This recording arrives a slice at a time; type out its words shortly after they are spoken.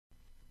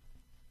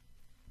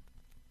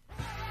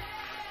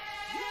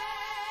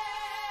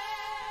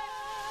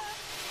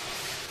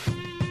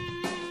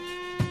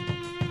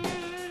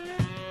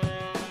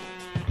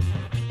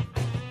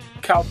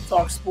Couch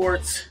Talk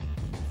Sports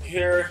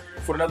here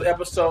for another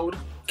episode.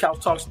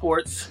 Couch Talk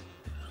Sports.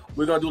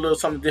 We're going to do a little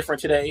something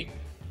different today.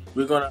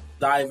 We're going to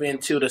dive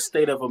into the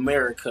state of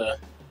America.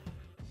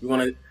 We're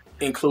going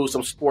to include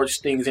some sports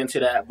things into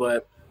that,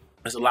 but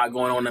there's a lot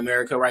going on in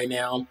America right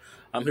now.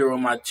 I'm here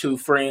with my two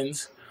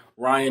friends,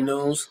 Ryan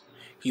Nunes.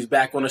 He's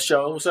back on the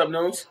show. What's up,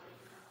 Nunes?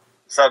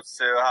 What's up,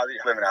 Sue? How's you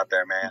living out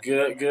there, man?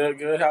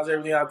 Good. How's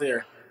everything out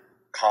there?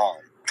 Calm.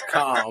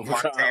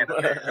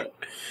 Montana.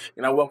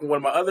 And I welcome one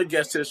of my other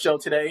guests to the show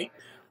today,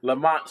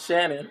 Lamont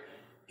Shannon.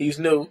 He's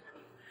new.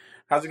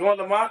 How's it going,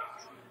 Lamont?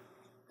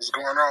 What's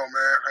going on,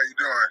 man? How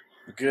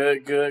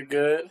you doing?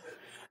 Good.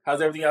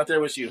 How's everything out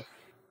there with you?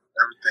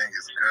 Everything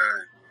is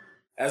good.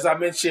 As I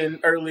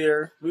mentioned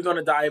earlier, we're going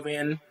to dive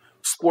in.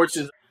 Sports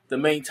is the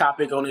main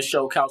topic on this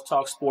show, Couch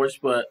Talk Sports,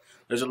 but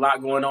there's a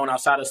lot going on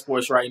outside of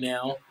sports right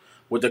now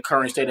with the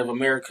current state of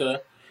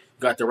America.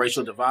 You got the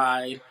racial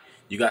divide.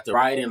 You got the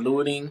rioting and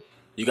looting.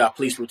 You got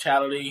police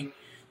brutality.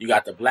 You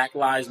got the Black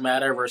Lives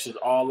Matter versus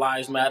All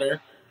Lives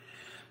Matter.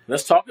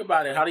 Let's talk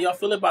about it. How do y'all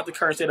feel about the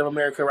current state of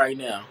America right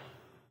now?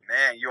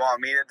 Man, you want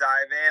me to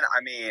dive in?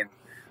 I mean,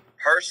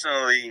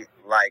 personally,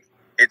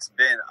 it's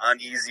been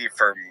uneasy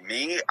for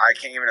me. I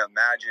can't even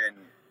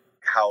imagine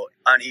how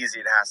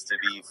uneasy it has to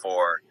be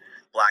for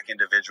Black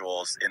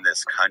individuals in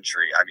this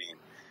country. I mean,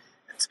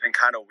 it's been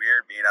kind of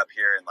weird being up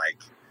here in,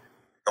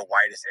 the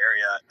whitest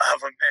area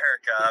of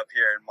America, up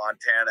here in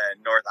Montana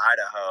and North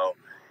Idaho,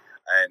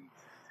 and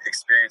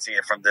experiencing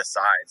it from this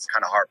side. It's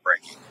kind of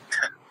heartbreaking.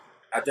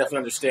 I definitely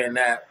understand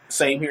that.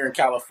 Same here in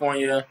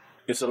California.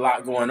 There's a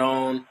lot going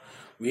on.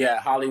 We had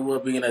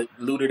Hollywood being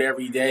looted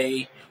every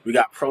day. We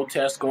got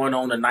protests going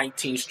on the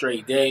 19th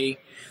straight day.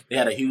 They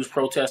had a huge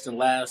protest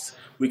last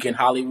week in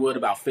Hollywood.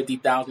 About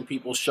 50,000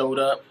 people showed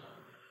up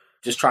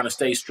just trying to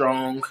stay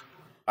strong.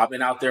 I've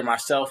been out there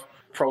myself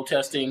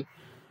protesting.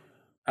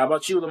 How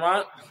about you,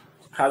 Lamont?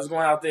 How's it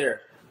going out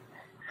there?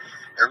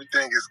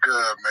 Everything is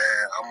good,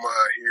 man. I'm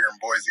here in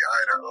Boise,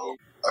 Idaho.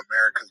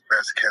 America's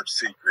best kept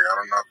secret. I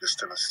don't know if it's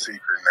still a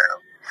secret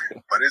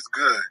now, but it's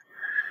good.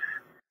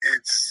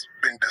 It's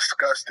been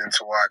disgusting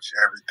to watch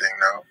everything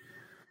now.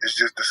 It's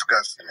just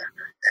disgusting.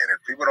 And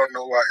if people don't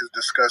know why it's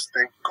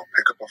disgusting, go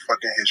pick up a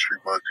fucking history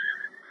book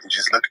and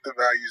just look at the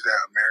values that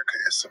America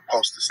is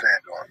supposed to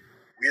stand on.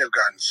 We have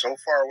gotten so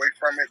far away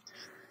from it,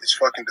 it's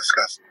fucking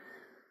disgusting.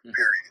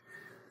 Period.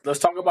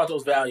 Let's talk about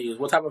those values.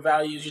 What type of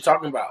values you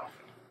talking about?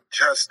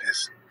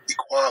 Justice,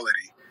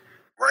 equality,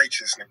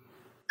 righteousness.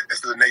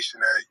 This is a nation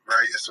that,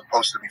 is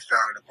supposed to be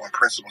founded upon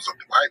principles of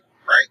the Bible,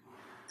 right?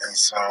 And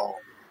so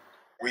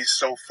we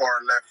so far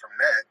left from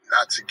that,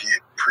 not to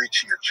get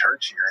preachy or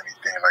churchy or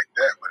anything like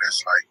that, but it's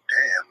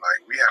damn,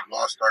 we have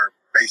lost our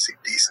basic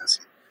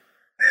decency.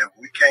 And if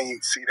we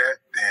can't see that,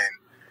 then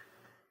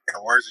in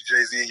the words of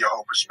Jay-Z, your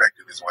whole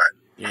perspective is whack.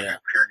 Yeah.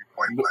 Period,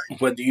 point blank.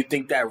 But do you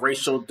think that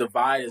racial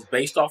divide is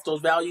based off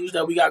those values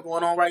that we got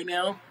going on right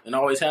now and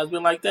always has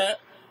been like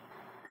that?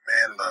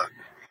 Man, look,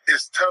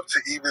 it's tough to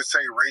even say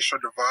racial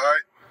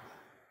divide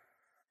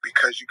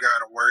because you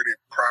got to word it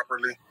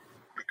properly,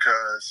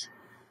 because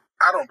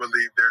I don't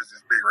believe there's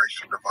this big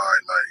racial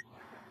divide like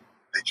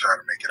they try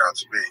to make it out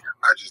to be.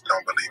 I just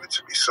don't believe it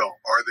to be so.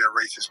 Are there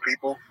racist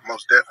people?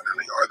 Most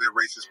definitely. Are there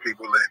racist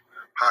people in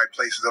high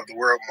places of the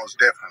world?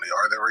 Most definitely.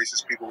 Are there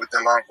racist people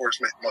within law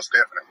enforcement? Most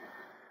definitely.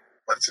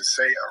 But to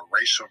say a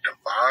racial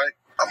divide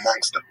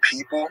amongst the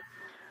people,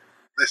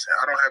 listen,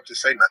 I don't have to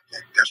say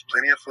nothing. There's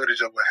plenty of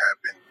footage of what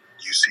happened.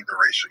 You see the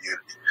racial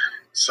unity.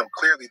 So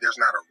clearly there's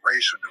not a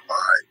racial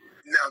divide.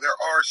 Now, there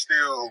are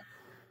still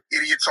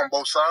idiots on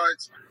both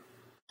sides,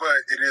 but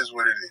it is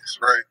what it is,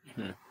 right?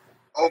 Mm-hmm.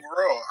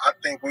 Overall, I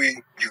think we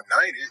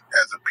united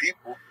as a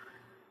people.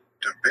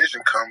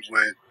 Division comes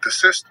with the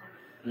system.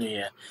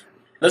 Yeah.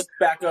 Let's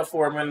back up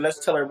for a minute. Let's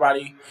tell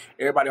everybody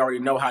already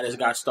know how this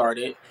got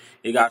started.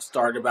 It got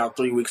started about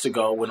 3 weeks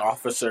ago when an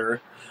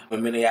officer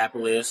in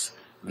Minneapolis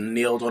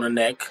kneeled on the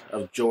neck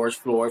of George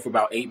Floyd for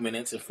about 8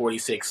 minutes and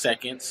 46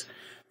 seconds.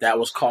 That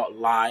was caught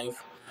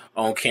live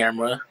on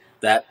camera.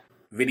 That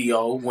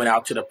video went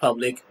out to the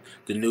public.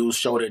 The news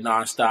showed it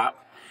nonstop.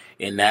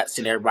 And that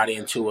sent everybody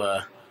into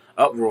a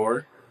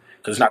uproar,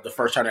 because it's not the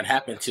first time that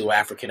happened to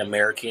African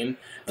American.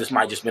 This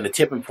might just been a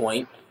tipping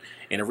point.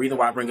 And the reason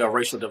why I bring up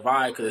racial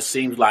divide, because it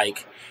seems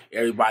like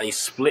everybody's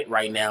split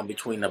right now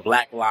between the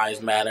Black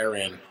Lives Matter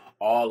and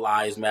All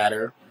Lives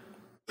Matter.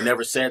 We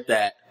never said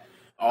that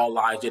all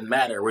lives didn't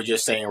matter. We're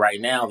just saying right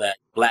now that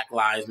Black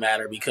Lives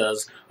Matter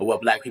because of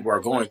what Black people are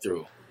going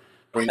through.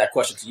 Bring that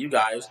question to you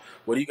guys.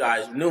 What do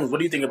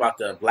you think about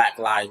the Black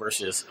Lives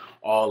versus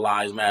All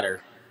Lives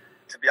Matter?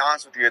 To be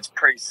honest with you, it's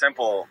pretty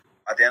simple.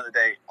 At the end of the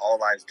day, all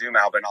lives do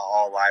matter, but not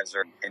all lives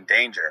are in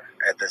danger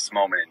at this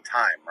moment in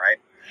time, right?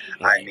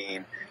 I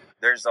mean,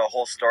 there's a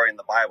whole story in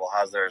the Bible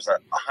how there's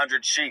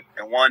 100 sheep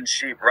and one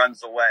sheep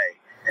runs away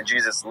and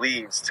Jesus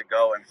leaves to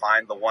go and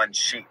find the one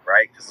sheep,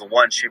 right? Because the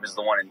one sheep is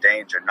the one in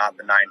danger, not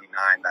the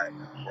 99 that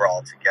we're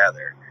all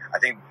together. I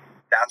think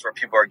that's where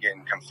people are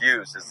getting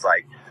confused. It's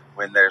like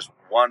when there's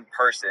one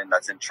person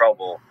that's in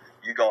trouble,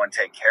 you go and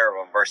take care of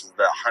them versus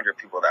the 100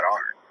 people that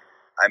aren't.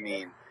 I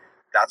mean,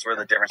 that's where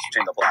the difference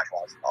between the Black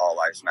Lives and All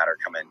Lives Matter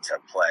come into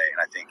play.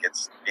 And I think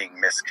it's being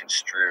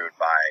misconstrued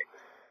by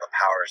the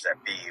powers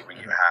that be when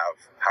you have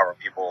power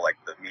people like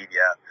the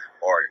media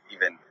or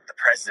even the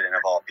president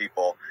of all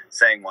people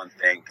saying one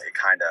thing. It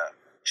kind of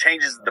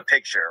changes the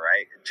picture,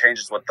 right? It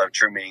changes what the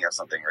true meaning of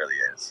something really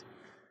is.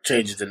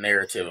 Changes the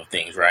narrative of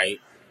things, right?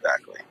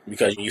 Exactly.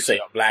 Because when you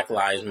say Black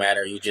Lives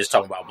Matter, you're just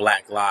talking about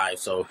black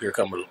lives. So here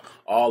come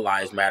all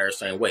lives matter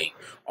saying, wait,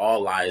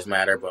 all lives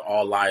matter, but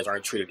all lives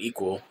aren't treated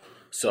equal.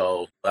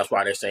 So that's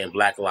why they're saying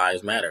Black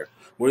Lives Matter.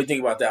 What do you think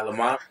about that,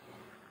 Lamont?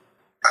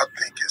 I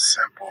think it's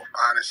simple.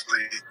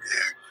 Honestly,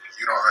 if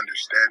you don't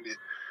understand it,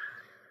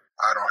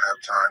 I don't have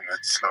time to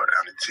slow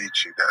down and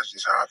teach you. That's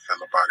just how I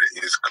feel about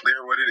it. It's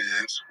clear what it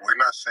is.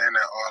 We're not saying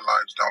that all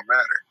lives don't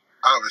matter.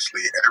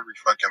 Obviously, every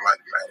fucking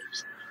life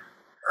matters,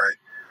 right?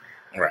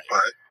 Right.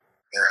 But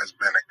there has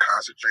been a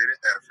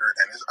concentrated effort,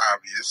 and it's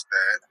obvious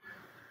that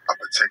a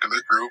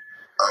particular group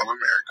of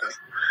America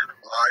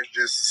lives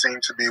just seem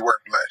to be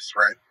worth less,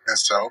 right? And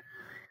so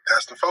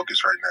that's the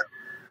focus right now.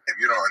 If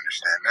you don't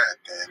understand that,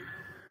 then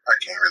I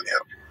can't really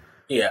help you.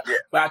 Yeah,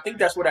 but I think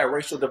that's where that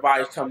racial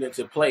divide comes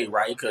into play,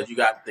 right? Because you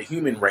got the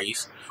human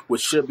race,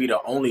 which should be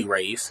the only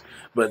race,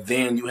 but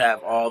then you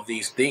have all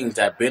these things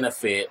that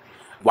benefit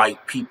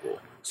white people.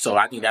 So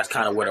I think that's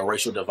kind of where the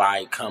racial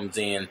divide comes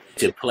in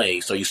to play.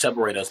 So you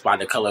separate us by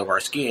the color of our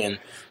skin.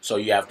 So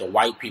you have the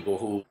white people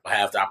who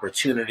have the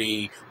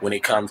opportunity when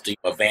it comes to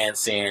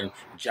advancing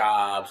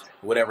jobs,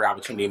 whatever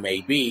opportunity it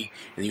may be.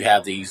 And you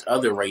have these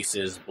other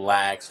races,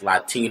 blacks,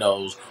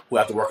 Latinos, who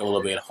have to work a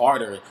little bit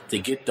harder to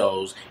get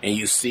those. And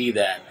you see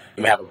that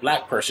you have a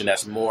black person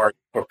that's more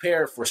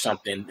prepared for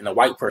something than a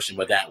white person,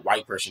 but that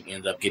white person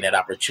ends up getting that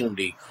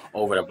opportunity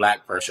over the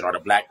black person, or the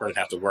black person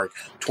has to work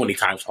 20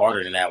 times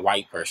harder than that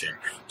white person.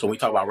 So when we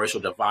talk about racial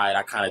divide,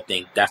 I kind of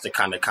think that's the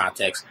kind of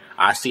context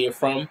I see it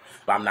from,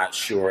 but I'm not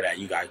sure that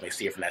you guys may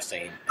see it from that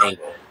same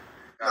angle.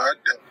 No, I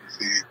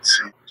definitely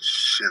see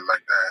shit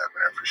like that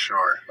happening for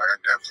sure. Like, I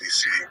definitely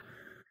see,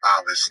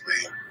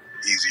 obviously,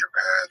 easier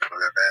path of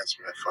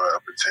advancement for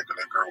a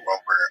particular group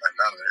over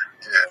another.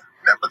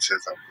 Yeah,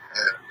 nepotism.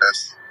 Yeah,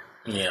 that's...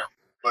 Yeah.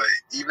 But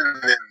even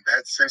in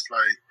that sense,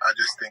 like, I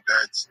just think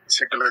that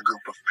particular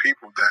group of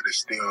people that is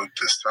still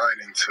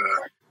deciding to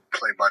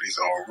play by these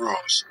old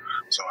rules.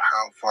 So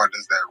how far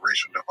does that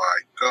racial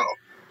divide go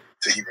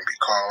to even be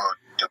called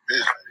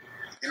division?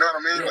 You know what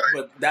I mean? Yeah,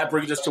 but that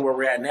brings us to where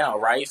we're at now,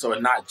 right? So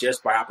it's not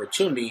just by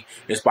opportunity,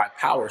 it's by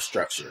power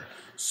structure.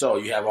 So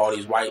you have all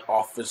these white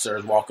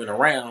officers walking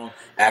around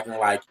acting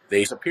like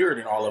they're superior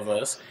than all of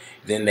us.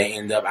 Then they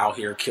end up out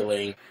here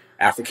killing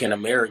African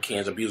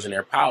Americans, abusing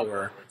their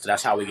power. So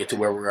that's how we get to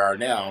where we are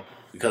now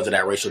because of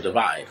that racial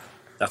divide.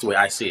 That's the way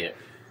I see it.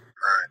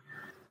 Right.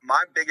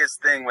 My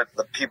biggest thing with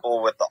the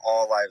people with the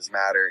All Lives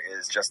Matter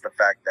is just the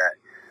fact that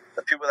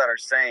the people that are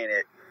saying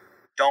it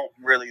don't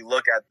really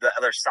look at the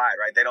other side,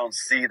 right? They don't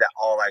see that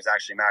all lives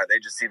actually matter. They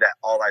just see that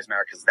all lives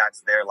matter because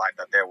that's their life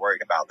that they're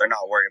worried about. They're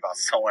not worried about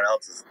someone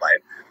else's life.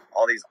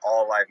 All these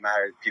all life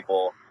matter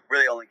people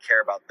really only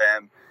care about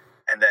them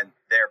and then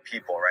their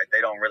people, right?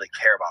 They don't really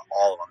care about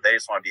all of them. They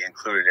just want to be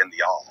included in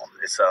the all.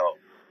 So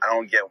I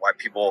don't get why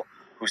people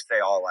who say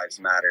all lives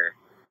matter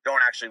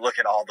don't actually look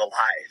at all the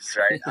lives,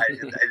 right?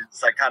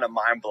 It's like kind of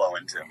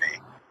mind-blowing to me.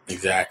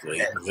 Exactly.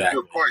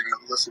 Good point.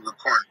 That's a good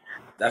point.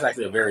 That's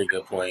actually a very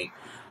good point.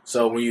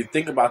 So when you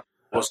think about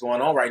what's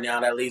going on right now,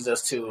 that leads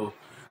us to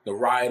the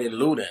riot and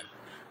looting.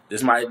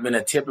 This might have been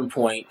a tipping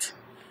point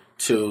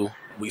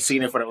we've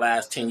seen it for the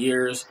last 10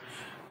 years.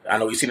 I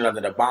know we've seen it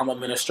under the Obama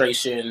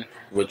administration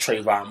with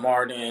Trayvon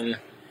Martin,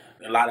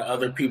 a lot of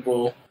other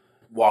people,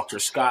 Walter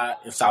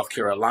Scott in South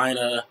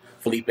Carolina,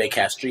 Felipe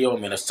Castrillo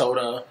in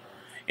Minnesota,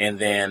 and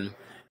then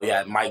we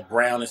had Mike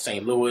Brown in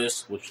St.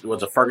 Louis, which was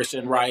the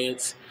Ferguson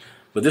riots.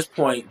 But at this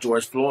point,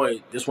 George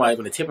Floyd, this might have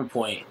been a tipping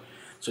point.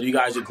 So do you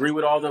guys agree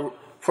with all the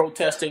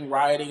protesting,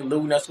 rioting,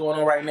 looting that's going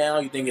on right now?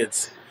 You think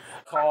it's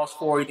cause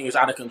for? You think it's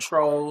out of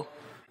control?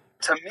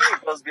 To me,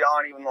 it goes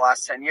beyond even the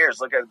last 10 years.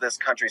 Look at this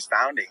country's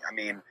founding. I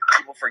mean,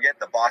 people forget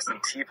the Boston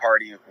Tea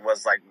Party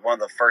was like one of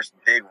the first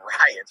big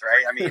riots,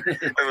 right? I mean,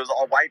 it was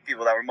all white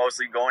people that were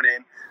mostly going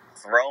in,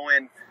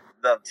 throwing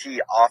the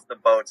tea off the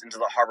boats into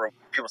the harbor.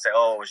 People say,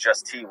 oh, it was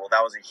just tea. Well,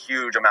 that was a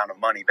huge amount of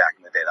money back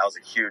in the day. That was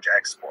a huge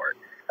export.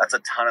 That's a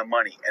ton of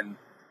money. And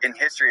in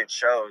history, it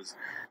shows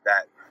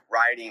that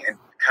rioting and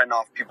cutting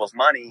off people's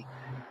money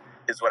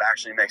is what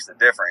actually makes the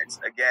difference.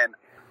 Again,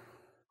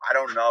 I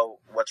don't know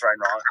what's right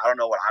and wrong. I don't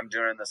know what I'm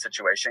doing in the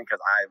situation because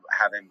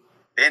I haven't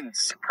been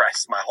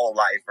suppressed my whole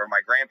life, or my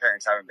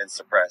grandparents haven't been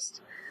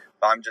suppressed.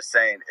 But I'm just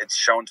saying it's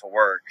shown to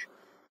work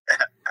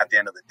at the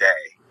end of the day.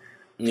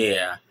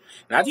 Yeah.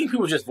 And I think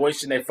people are just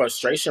voicing their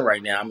frustration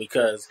right now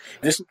because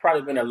this has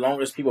probably been the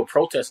longest people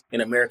protest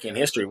in American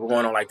history. We're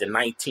going on like the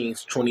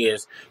 19th,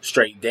 20th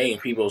straight day,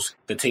 and people's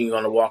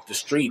continuing to walk the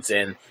streets.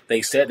 And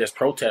they said there's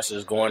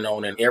protesters going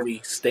on in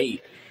every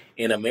state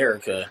in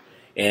America.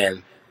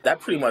 And that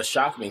pretty much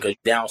shocked me because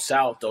down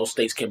south, those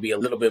states can be a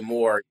little bit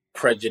more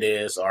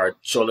prejudiced or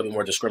show a little bit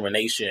more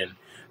discrimination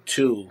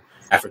too.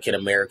 African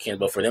Americans,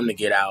 but for them to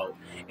get out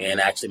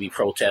and actually be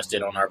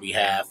protested on our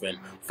behalf and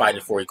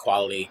fighting for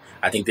equality,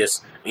 I think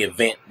this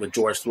event with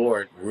George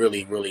Floyd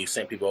really, really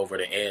sent people over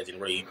the edge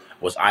and really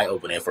was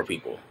eye-opening for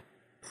people.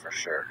 For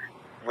sure.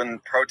 When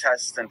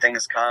protests and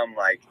things come,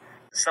 like,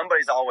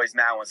 somebody's always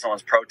mad when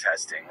someone's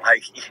protesting.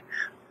 Like,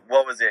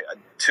 what was it,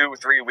 2 or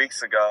 3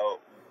 weeks ago,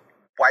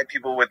 white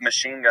people with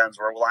machine guns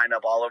were lined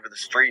up all over the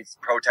streets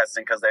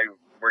protesting because they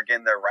were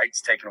getting their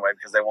rights taken away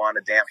because they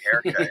wanted a damn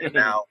haircut. And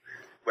now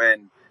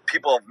when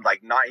people,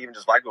 like, not even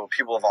just white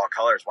people of all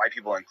colors, white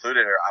people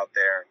included, are out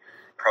there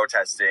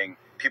protesting,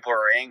 people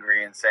are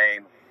angry and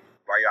saying,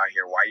 why are you out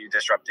here? Why are you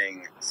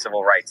disrupting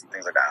civil rights and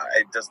things like that?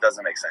 It just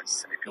doesn't make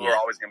sense to me. People are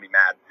always going to be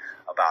mad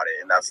about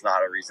it, and that's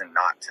not a reason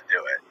not to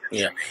do it.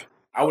 Yeah.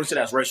 I wouldn't say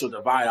that's racial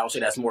divide. I would say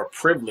that's more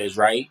privilege,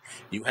 right?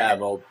 You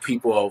have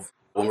people of,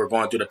 when we're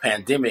going through the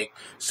pandemic,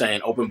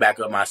 saying, open back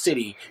up my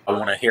city. I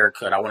want a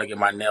haircut. I want to get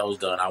my nails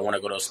done. I want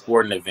to go to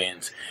sporting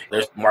events.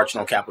 They're marching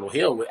on Capitol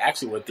Hill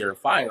with their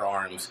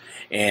firearms,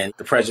 and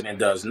the president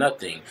does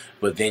nothing.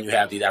 But then you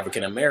have these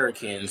African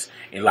Americans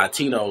and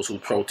Latinos who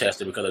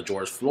protested because of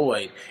George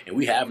Floyd, and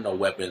we have no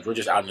weapons. We're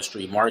just out in the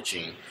street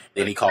marching.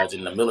 Then he calls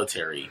in the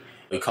military.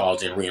 He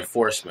calls in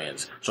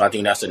reinforcements. So I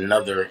think that's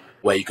another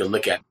way you can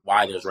look at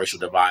why there's racial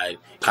divide.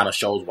 Kind of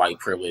shows white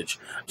privilege.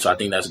 So I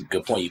think that's a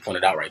good point you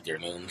pointed out right there,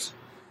 Nunes.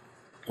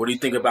 What do you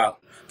think about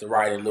the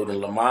riot in Loudoun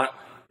Lamont?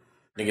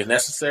 Think it's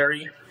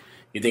necessary?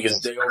 You think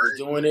they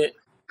overdoing it?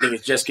 Think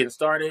it's just getting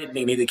started? Think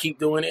they need to keep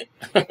doing it?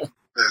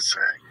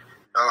 Listen,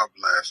 God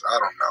bless. I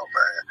don't know,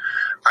 man.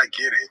 I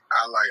get it.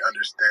 I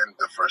understand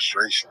the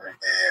frustration, and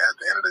at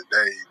the end of the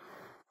day,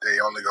 they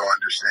only gonna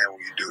understand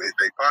when you do hit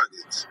their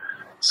pockets.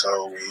 So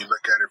when you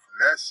look at it from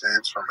that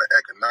sense, from an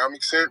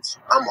economic sense,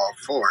 I'm all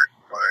for it.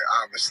 But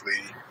obviously,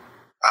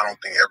 I don't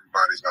think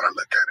everybody's gonna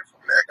look at it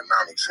from the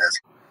economic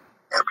sense.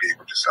 And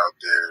people just out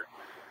there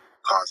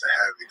causing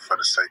havoc for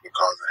the sake of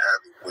causing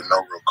havoc with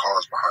no real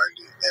cause behind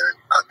it. And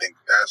I think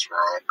that's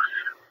wrong.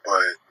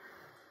 But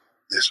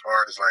as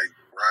far as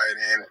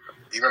rioting,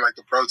 even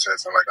the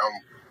protesting, I'm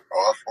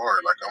all for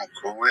it. I'm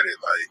cool with it.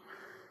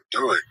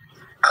 Do it.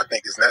 I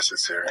think it's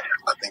necessary.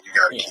 I think you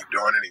got to keep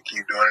doing it and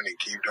keep doing it and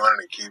keep doing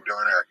it and keep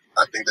doing it.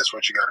 I think that's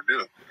what you got to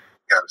do.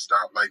 You got to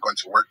stop going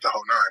to work the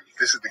whole nine.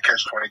 This is the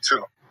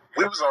catch-22.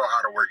 We was all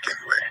out of work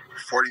anyway.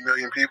 40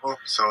 million people.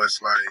 So it's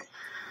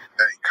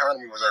the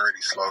economy was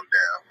already slowed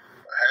down.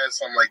 Had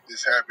something like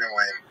this happen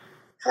when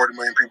 40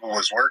 million people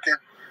was working,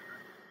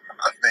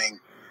 I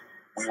think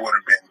we would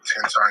have been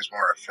 10 times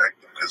more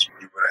effective because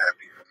we would have had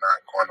people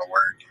not going to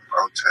work and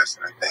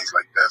protesting and things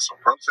like that. So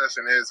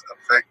protesting is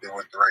effective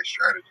with the right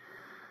strategy.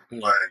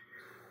 Mm-hmm. But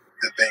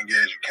the thing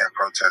is, you can't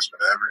protest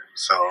forever.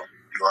 So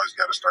you always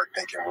got to start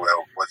thinking,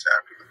 well, what's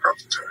after the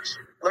protest?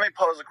 Let me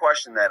pose a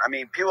question then. I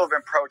mean, people have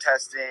been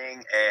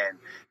protesting and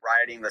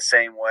rioting the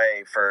same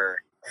way for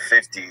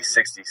 50,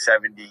 60,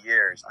 70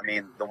 years. I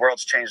mean, the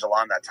world's changed a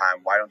lot in that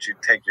time. Why don't you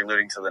take your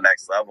looting to the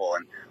next level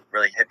and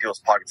really hit people's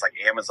pockets like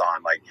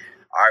Amazon?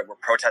 All right,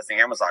 we're protesting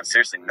Amazon.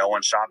 Seriously, no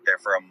one shopped there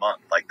for a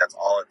month. That's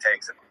all it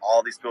takes. And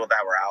all these people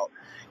that were out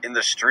in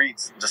the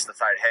streets just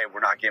decide, hey, we're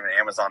not giving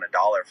Amazon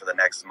 $1 for the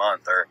next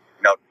month. Or,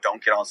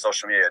 don't get on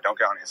social media. Don't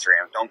get on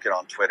Instagram. Don't get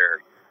on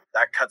Twitter.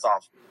 That cuts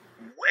off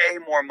way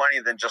more money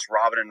than just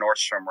robbing a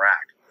Nordstrom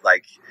rack.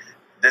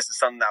 This is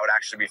something that would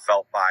actually be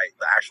felt by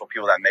the actual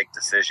people that make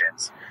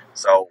decisions.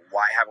 So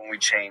why haven't we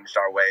changed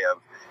our way of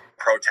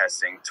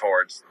protesting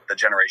towards the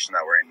generation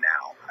that we're in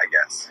now, I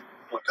guess?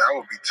 Well, that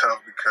would be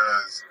tough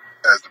because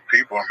as the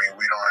people,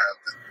 we don't have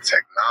the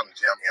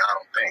technology. I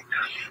don't think.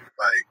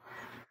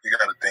 You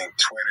got to think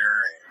Twitter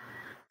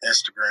and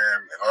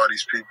Instagram and all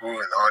these people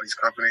and all these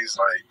companies,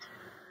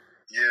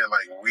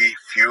 we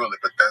fuel it,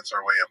 but that's our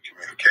way of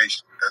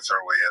communication. That's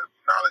our way of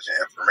knowledge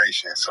and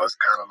information. So it's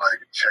kind of like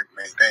a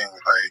checkmate thing.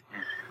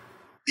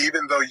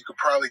 Even though you could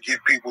probably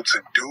get people to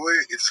do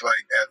it, it's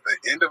at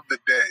the end of the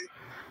day,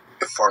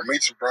 for me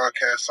to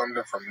broadcast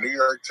something from New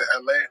York to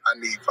LA, I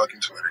need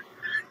fucking Twitter.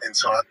 And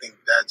so I think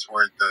that's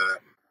where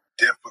the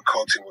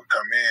difficulty would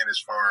come in as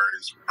far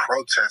as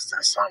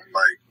protesting something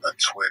like a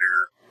Twitter,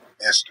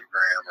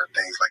 Instagram, or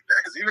things like that.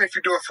 Because even if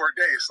you do it for a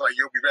day, it's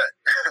you'll be back.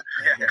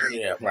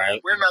 Yeah,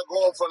 right. We're not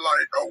going for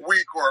a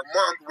week or a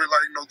month with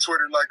no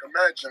Twitter.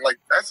 Imagine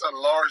that's a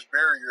large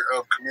barrier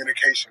of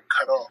communication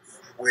cut off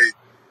with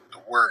the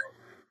world.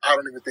 I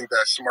don't even think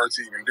that's smart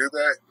to even do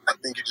that. I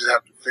think you just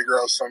have to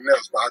figure out something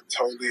else. But I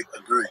totally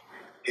agree.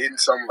 Hitting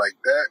something like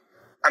that.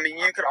 I mean,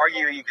 you could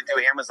argue you could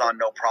do Amazon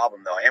no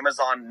problem, though.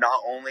 Amazon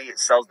not only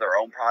sells their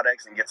own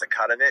products and gets a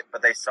cut of it,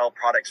 but they sell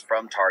products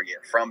from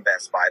Target, from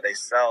Best Buy. They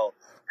sell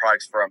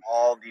products from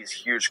all these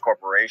huge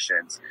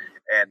corporations.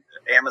 And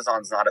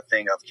Amazon's not a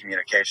thing of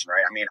communication,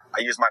 right? I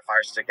use my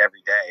Fire Stick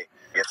every day.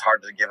 It's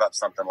hard to give up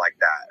something like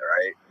that,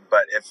 right?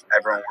 But if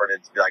everyone were to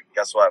be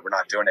guess what? We're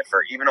not doing it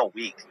for even a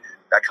week.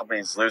 That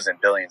company's losing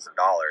billions of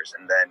dollars,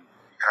 and then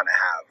you kind of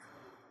have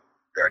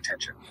their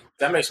attention.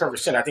 That makes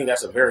perfect sense. I think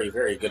that's a very,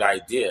 very good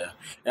idea.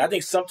 And I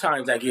think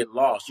sometimes I get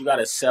lost. You got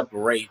to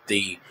separate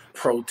the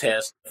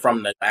protest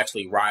from the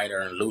actually rioter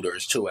and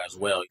looters too as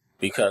well.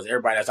 because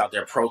everybody that's out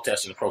there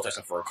protesting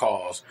for a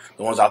cause,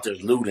 the ones out there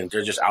looting,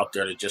 they're just out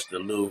there to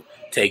loot,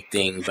 take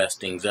things, mess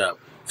things up.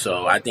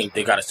 So I think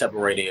they got to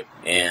separate it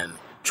and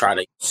try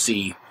to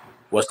see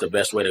what's the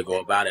best way to go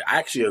about it. I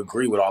actually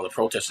agree with all the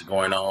protests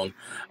going on.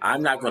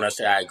 I'm not going to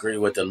say I agree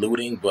with the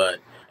looting, but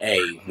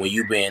hey, when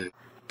you've been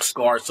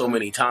scarred so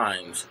many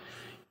times,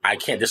 I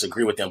can't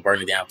disagree with them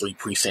burning down 3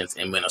 precincts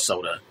in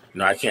Minnesota.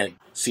 I can't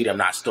see them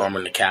not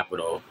storming the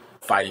Capitol,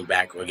 fighting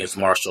back against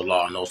martial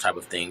law and those type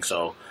of things.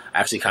 So I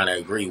actually kind of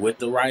agree with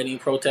the rioting,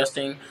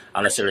 protesting. I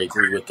don't necessarily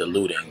agree with the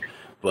looting.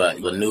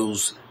 But the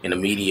news and the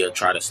media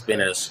try to spin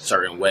it a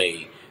certain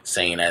way,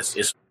 saying that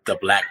it's the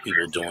black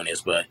people doing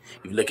this. But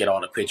if you look at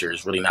all the pictures,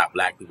 it's really not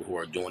black people who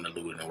are doing the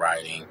looting and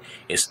rioting.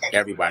 It's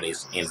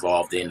everybody's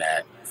involved in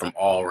that from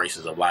all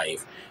races of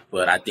life.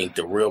 But I think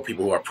the real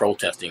people who are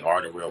protesting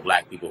are the real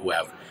black people who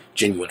have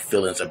genuine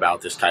feelings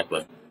about this type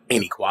of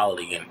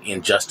inequality and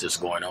injustice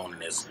going on in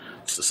this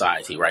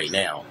society right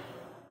now.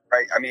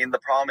 Right. I mean, the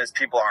problem is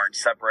people aren't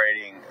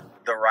separating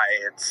the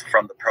riots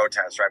from the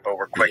protests, right? But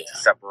we're quick to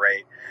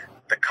separate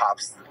the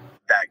cops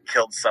that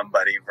killed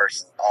somebody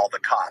versus all the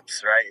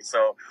cops, right?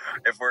 So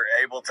if we're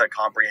able to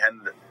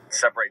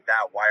separate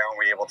that, why aren't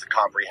we able to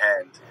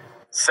comprehend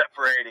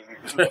separating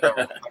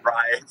the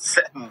riots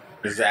and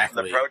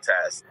the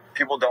protests?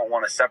 People don't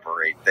want to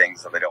separate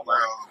things, so they don't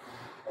want to.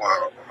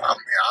 Well, I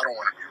mean, I don't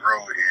want to be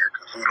rude here,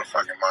 because who the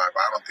fucking mind,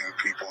 but I don't think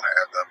people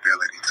have the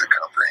ability to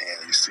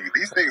comprehend. You see,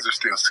 these things are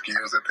still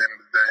skills at the end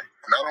of the day.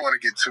 And I don't want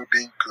to get too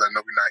deep, because I know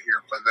we're not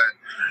here for that.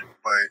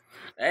 But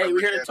hey,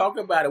 we're here to talk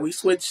about it. We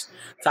switched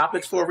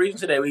topics for a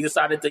reason today. We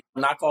decided to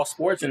knock off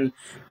sports and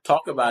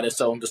talk about it.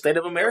 So the state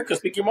of America,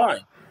 speak your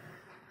mind.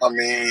 I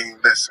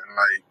mean, listen,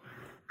 like,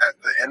 at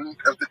the end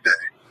of the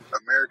day,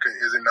 America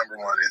isn't number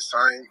one in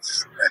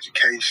science,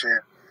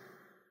 education,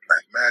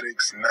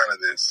 mathematics, none of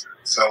this.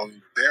 So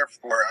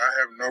therefore,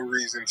 I have no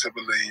reason to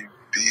believe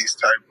these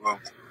type of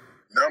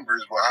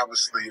numbers will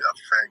obviously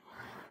affect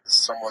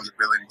someone's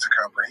ability to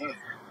comprehend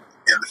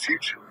in the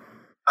future.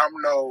 I'm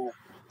no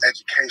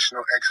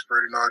educational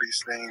expert in all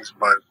these things,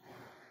 but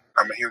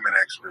I'm a human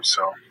expert,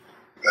 so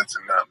that's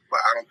enough. But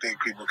I don't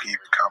think people can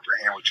even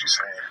comprehend what you're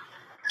saying.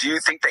 Do you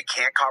think they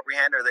can't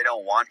comprehend or they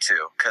don't want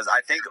to? Because I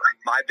think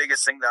my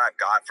biggest thing that I've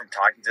got from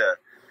talking to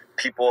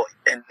people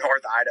in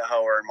North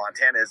Idaho or in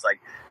Montana is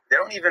like, they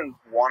don't even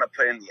want to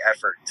put in the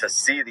effort to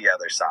see the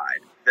other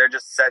side. They're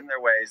just set in their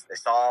ways. They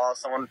saw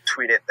someone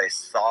tweet it. They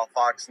saw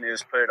Fox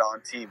News put it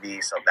on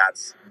TV. So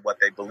that's what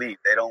they believe.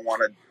 They don't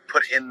want to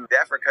put in the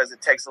effort because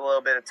it takes a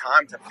little bit of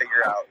time to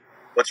figure out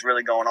what's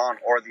really going on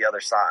or the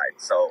other side.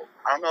 So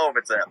I don't know if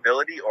it's an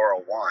ability or a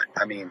want.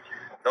 I mean,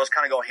 those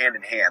kind of go hand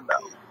in hand,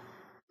 though.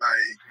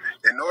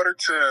 Like, in order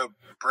to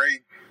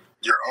break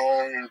your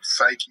own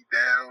psyche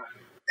down,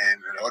 and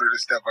in order to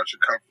step out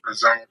your comfort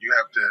zone, you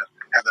have to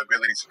have the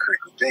ability to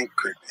critically think,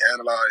 critically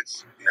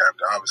analyze. You have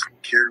to obviously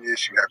be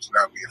curious. You have to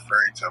not be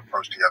afraid to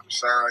approach the other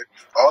side.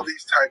 All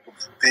these type of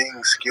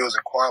things, skills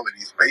and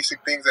qualities,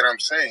 basic things that I'm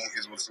saying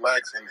is what's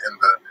lacking in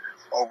the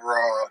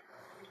overall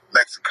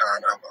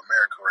lexicon of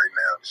America right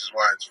now. This is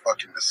why it's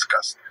fucking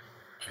disgusting.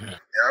 Yeah,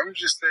 I'm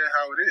just saying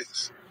how it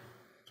is.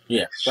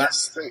 Yeah, but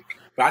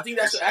I think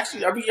that's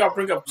actually, I think y'all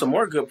bring up some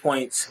more good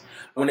points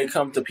when it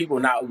comes to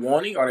people not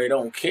wanting or they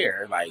don't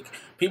care. Like,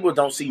 people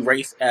don't see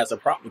race as a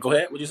problem. Go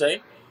ahead, what'd you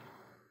say?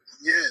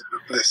 Yeah,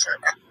 listen,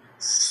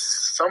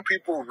 some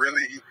people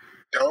really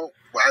don't,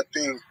 but I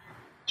think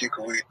you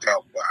can weed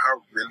out. But I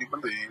really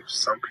believe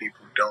some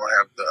people don't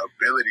have the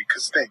ability,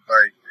 because think,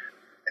 like,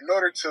 in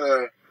order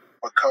to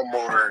become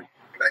more,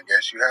 I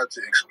guess, you have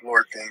to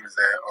explore things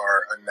that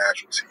are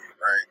unnatural to you,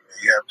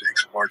 right? You have to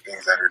explore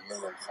things that are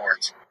new and foreign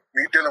to you.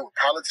 When you're dealing with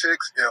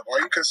politics, if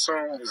all you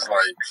consume is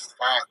like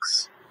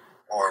Fox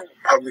or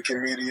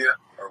Republican media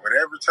or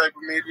whatever type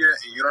of media,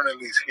 and you don't at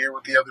least hear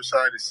what the other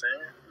side is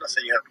saying, I'm not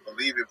saying you have to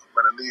believe it,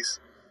 but at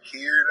least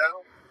hear it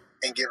out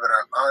and give it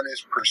an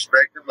honest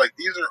perspective. Like,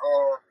 these are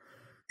all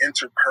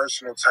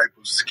interpersonal type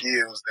of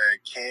skills that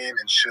can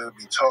and should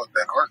be taught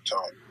that aren't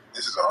taught.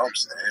 This is all I'm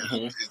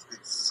saying.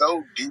 It's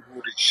so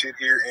deep-rooted shit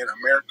here in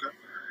America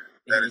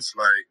that it's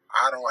like,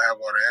 I don't have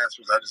all the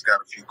answers. I just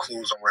got a few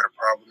clues on where the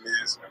problem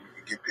is, and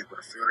we can get people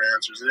to fill the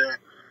answers in.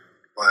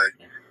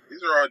 But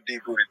these are all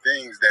deep-rooted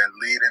things that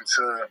lead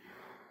into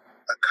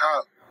a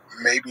cop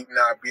maybe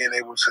not being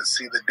able to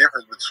see the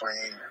difference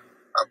between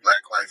a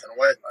black life and a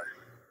white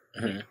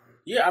life.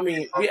 Yeah, I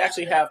mean, we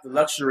actually have the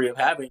luxury of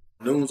having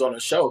Nunes on the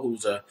show,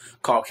 who's a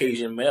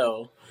Caucasian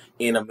male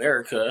in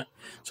America.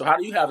 So how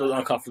do you have those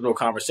uncomfortable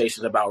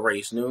conversations about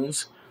race,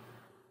 Nunes?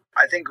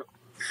 I think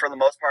for the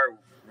most part,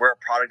 we're a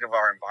product of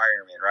our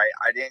environment, right?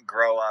 I didn't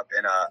grow up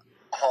in a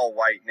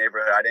all-white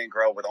neighborhood. I didn't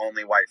grow up with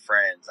only white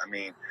friends. I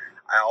mean,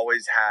 I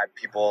always had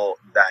people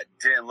that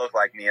didn't look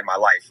like me in my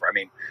life. I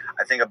mean,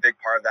 I think a big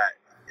part of that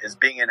is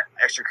being in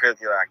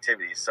extracurricular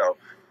activities. So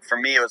for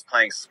me, it was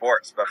playing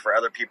sports, but for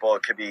other people,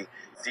 it could be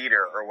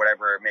theater or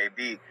whatever it may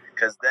be,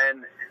 because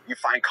then you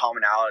find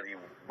commonality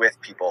with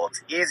people.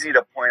 It's easy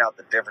to point out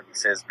the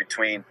differences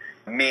between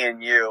me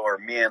and you, or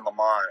me and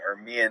Lamont, or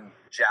me and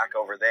Jack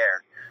over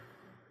there.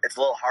 it's a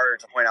little harder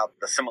to point out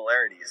the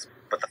similarities,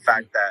 but the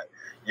fact that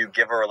you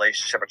give a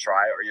relationship a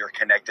try, or you're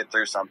connected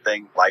through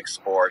something like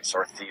sports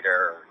or theater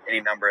or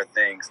any number of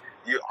things,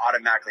 you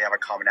automatically have a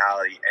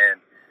commonality,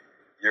 and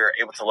you're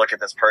able to look at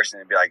this person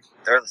and be like,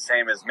 they're the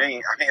same as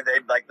me. I mean, they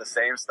like the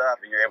same stuff,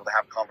 and you're able to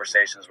have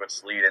conversations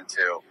which lead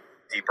into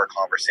deeper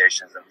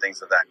conversations and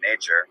things of that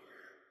nature.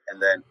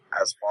 And then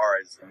as far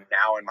as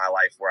now in my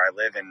life where I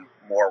live in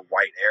more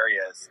white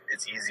areas,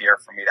 it's easier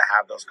for me to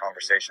have those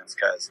conversations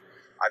because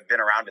I've been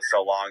around it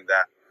so long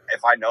that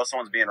if I know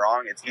someone's being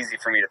wrong, it's easy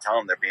for me to tell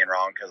them they're being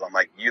wrong because I'm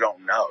like, you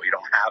don't know. You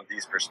don't have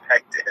these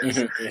perspectives.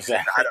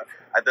 Exactly.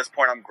 At this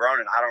point, I'm grown,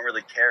 and I don't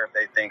really care if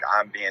they think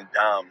I'm being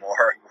dumb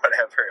or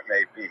whatever it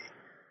may be.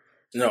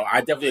 No, I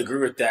definitely agree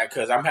with that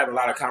because I'm having a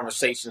lot of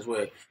conversations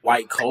with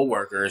white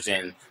coworkers,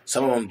 and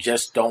some of them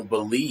just don't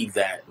believe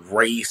that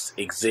race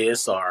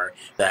exists or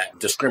that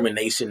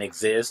discrimination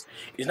exists.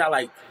 It's not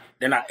like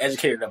they're not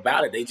educated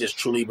about it. They just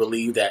truly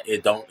believe that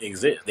it don't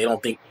exist. They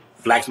don't think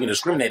blacks being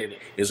discriminated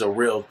is a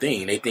real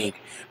thing. They think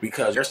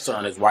because their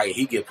son is white,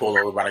 he get pulled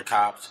over by the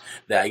cops,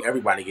 that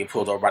everybody get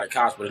pulled over by the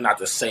cops, but it's not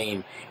the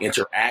same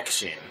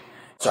interaction.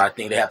 So I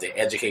think they have to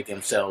educate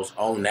themselves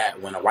on that.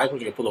 When a white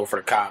person get pulled over for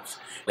the cops,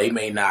 they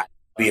may not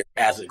be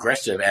as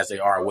aggressive as they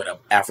are with an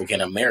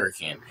African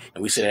American,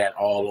 and we see that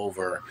all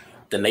over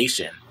the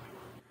nation.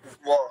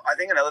 Well, I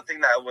think another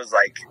thing that was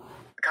like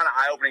kind of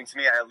eye-opening to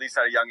me, at least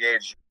at a young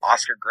age,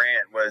 Oscar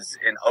Grant was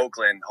in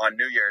Oakland on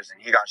New Year's,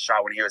 and he got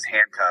shot when he was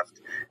handcuffed.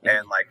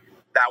 And like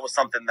that was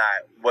something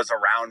that was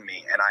around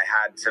me, and I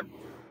had to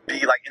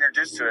be like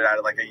introduced to it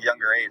at like a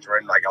younger age,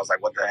 where like I was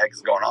like, what the heck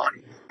is going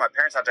on? My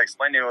parents had to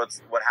explain to me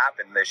what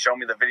happened. They showed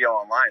me the video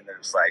online. They're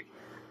just like,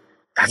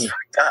 that's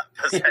fucked up,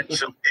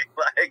 essentially.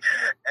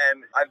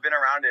 And I've been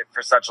around it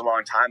for such a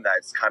long time that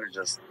it's kind of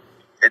just,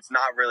 it's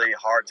not really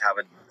hard to have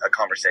a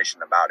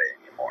conversation about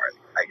it anymore,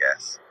 I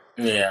guess.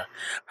 Yeah.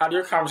 How do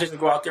your conversations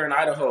go out there in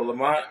Idaho,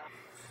 Lamont?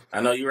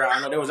 I know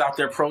they was out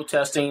there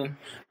protesting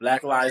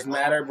Black Lives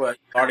Matter, but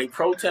are they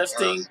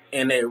protesting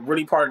and they're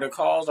really part of the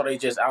cause? Or are they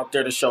just out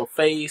there to show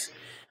face?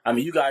 I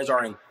mean, you guys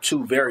are in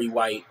two very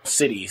white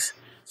cities,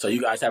 so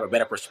you guys have a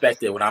better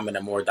perspective when I'm in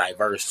a more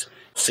diverse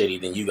city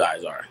than you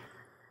guys are.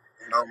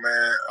 No,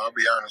 man, I'll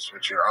be honest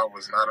with you. I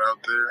was not out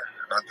there.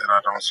 Not that I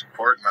don't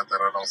support, not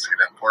that I don't see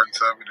the importance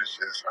of it. It's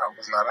just I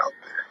was not out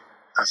there.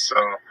 And so,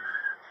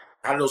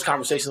 how do those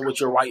conversations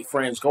with your white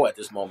friends go at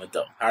this moment,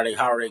 though? How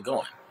are they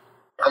going?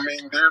 I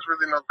mean, there's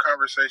really no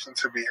conversation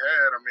to be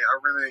had. I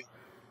mean,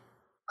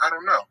 I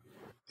don't know.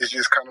 It's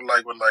just kind of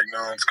like what like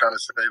Nunes kind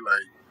of say,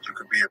 like you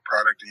could be a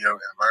product of your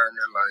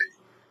environment. Like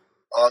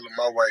all of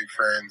my white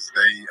friends,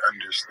 they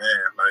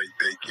understand. Like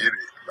they get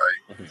it.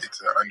 Like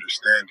it's an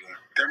understanding.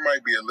 There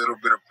might be a little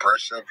bit of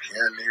brush up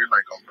here and there,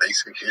 like on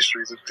basic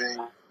histories of things.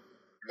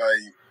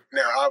 Like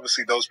now,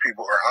 obviously those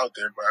people are out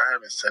there, but I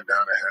haven't sat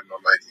down and had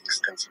no like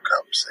extensive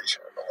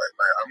conversation with nobody.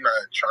 Like I'm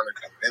not trying to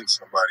convince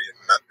somebody of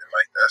nothing.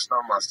 Like that's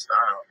not my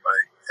style.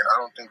 Like, and I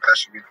don't think that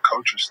should be the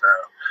culture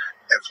style.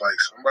 If like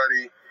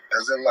somebody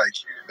doesn't like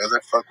you,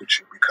 doesn't fuck with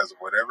you because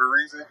of whatever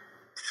reason,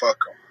 fuck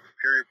them.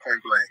 Period, point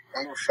blank.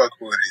 I don't give a fuck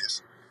who it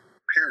is.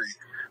 Period.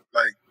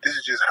 Like, this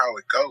is just how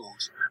it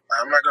goes.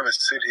 I'm not going to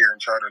sit here and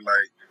try to,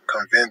 like,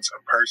 convince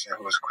a person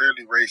who is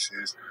clearly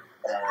racist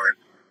on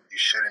you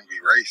shouldn't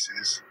be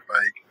racist.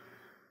 Like,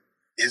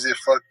 is it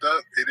fucked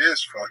up? It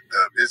is fucked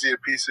up. Is he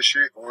a piece of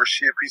shit or is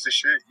she a piece of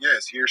shit?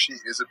 Yes, he or she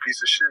is a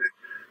piece of shit.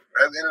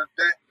 But at the end of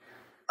the day,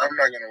 I'm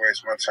not going to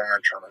waste my time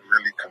trying to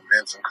really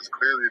convince them because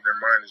clearly their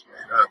mind is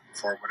made up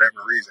for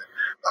whatever reason.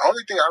 The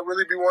only thing I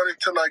really be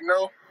wanting to, like,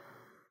 know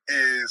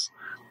is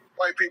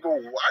white people,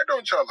 why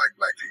don't y'all like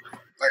black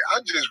people? Like, I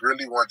just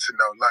really want to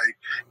know, like,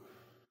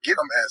 give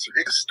them answer.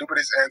 It's the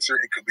stupidest answer.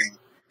 It could be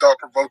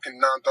thought-provoking,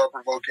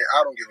 non-thought-provoking.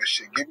 I don't give a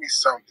shit. Give me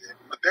something.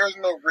 But there's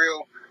no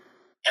real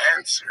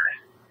answer.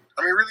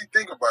 I mean, really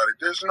think about it.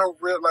 There's no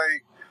real,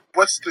 like,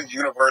 what's the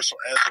universal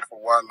answer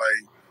for why,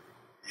 like,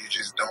 you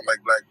just don't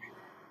like black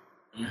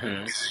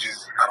people? This is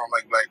just, I don't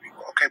like black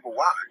people. Okay, but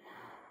why?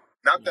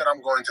 Not that I'm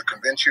going to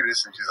convince you.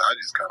 This is just, I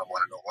just kind of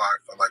want to know why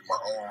for like my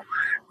own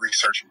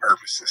research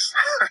purposes.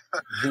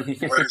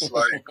 But it's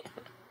like,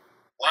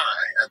 why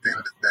at the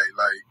end of the day?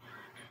 Like,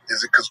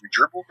 is it because we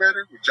dribble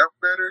better? We jump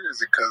better? Is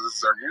it because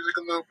our music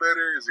a little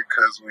better? Is it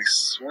because we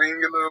swing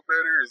a little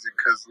better? Is it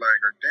because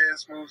like our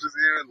dance moves is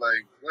here?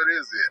 Like, what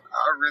is it?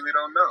 I really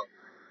don't know.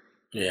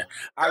 Yeah.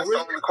 That's the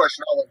only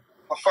question I want.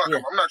 Well, fuck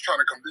them. I'm not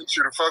trying to convince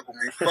you to fuck with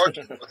me. Fuck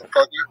you,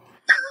 motherfucker.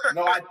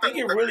 No, I think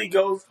it really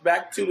goes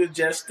back to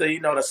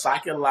the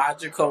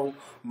psychological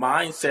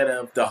mindset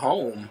of the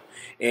home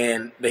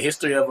and the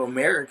history of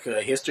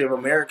America. History of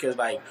America is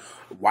like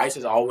whites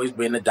has always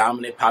been the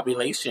dominant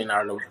population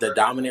or the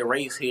dominant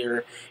race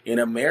here in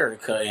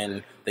America,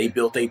 and they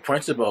built their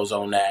principles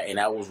on that, and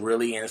that was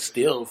really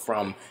instilled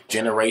from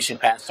generation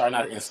past. Sorry,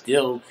 not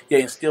instilled,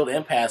 instilled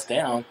and passed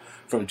down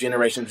from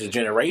generation to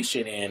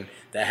generation, and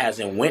that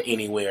hasn't went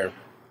anywhere.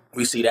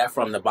 We see that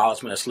from the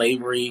abolishment of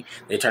slavery.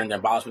 They turned the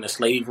abolishment of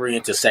slavery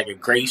into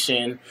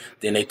segregation.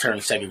 Then they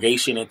turned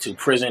segregation into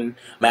prison,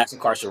 mass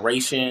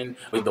incarceration,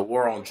 with the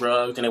war on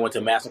drugs. Then they went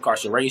to mass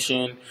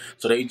incarceration.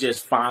 So they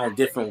just found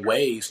different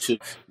ways to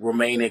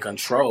remain in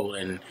control.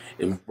 And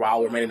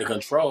while remaining in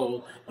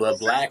control, the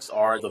blacks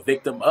are the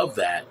victim of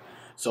that.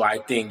 So I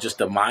think just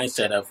the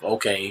mindset of,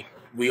 okay,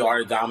 we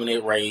are the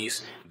dominant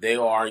race, they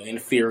are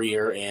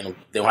inferior, and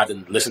they don't have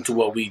to listen to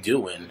what we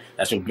do, and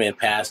that's been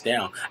passed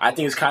down. I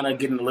think it's kind of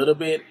getting a little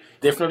bit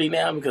differently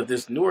now because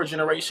this newer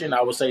generation,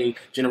 I would say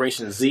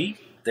Generation Z,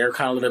 they're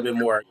kind of a little bit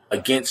more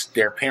against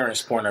their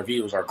parents' point of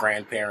views or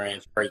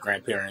grandparents, great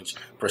grandparents'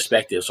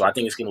 perspective. So I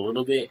think it's getting a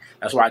little bit.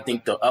 That's why I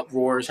think the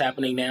uproar is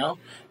happening now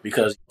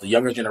because the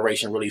younger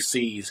generation really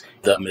sees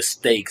the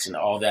mistakes and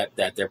all that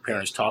their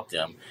parents taught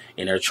them,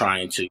 and they're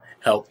trying to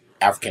help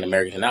African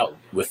Americans out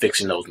with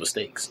fixing those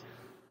mistakes.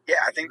 Yeah,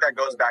 I think that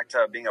goes back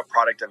to being a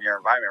product of your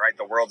environment, right?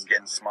 The world's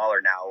getting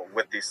smaller now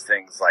with these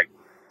things like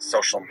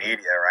social media,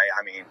 right?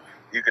 I mean,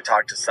 you could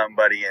talk to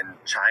somebody in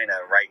China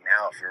right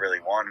now if you really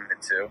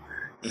wanted to.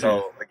 Mm-hmm.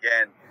 So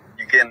again,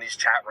 you get in these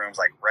chat rooms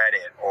like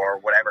Reddit or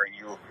whatever, and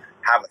you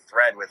have a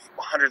thread with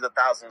hundreds of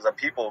thousands of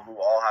people who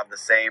all have the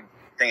same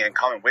thing in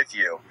common with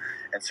you.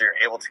 And so you're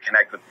able to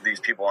connect with these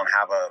people and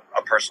have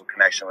a personal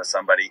connection with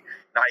somebody,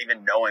 not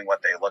even knowing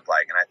what they look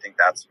like. And I think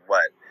that's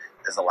what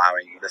is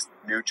allowing this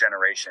new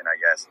generation, I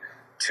guess,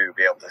 to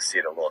be able to see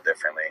it a little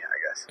differently,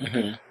 I guess.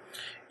 Mm-hmm.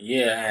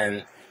 Yeah,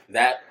 and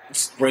that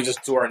brings us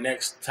to our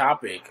next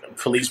topic,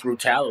 police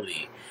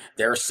brutality.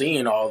 They're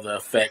seeing all the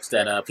effects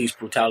that police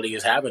brutality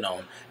is having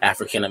on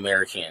African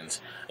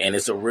Americans, and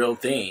it's a real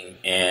thing.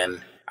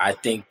 And I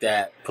think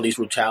that police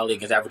brutality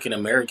against African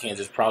Americans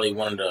is probably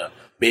one of the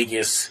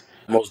biggest,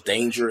 most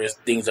dangerous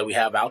things that we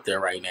have out there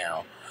right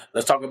now.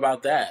 Let's talk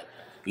about that.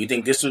 You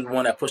think this is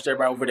one that pushed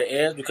everybody over the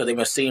edge because they've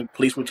been seeing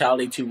police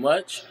brutality too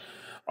much?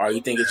 Or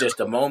you think it's just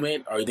a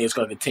moment? Or you think it's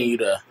going to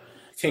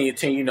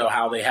continue, you know,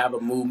 how they have a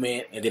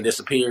movement and then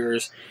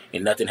disappears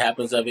and nothing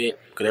happens of it?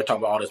 Because they're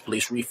talking about all this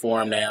police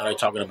reform now. They're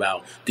talking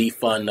about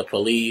defund the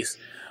police.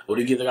 What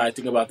do you guys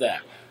think about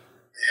that?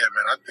 Yeah,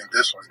 man, I think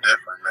this one's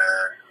different,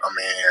 man. I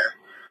mean,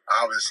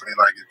 obviously,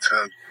 like, it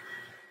took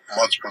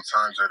multiple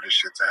times for this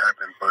shit to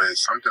happen, but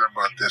something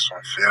about this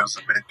one feels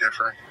a bit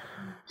different.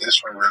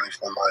 This one really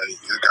feel like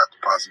it got the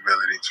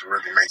possibility to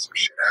really make some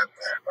shit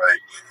happen,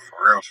 like,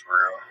 for real.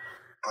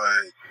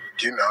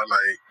 But, you know,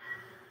 like,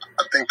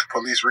 I think the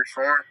police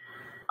reform,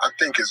 I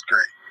think it's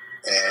great.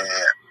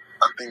 And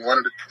I think one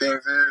of the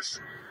things is,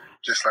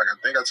 just like I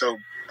think I told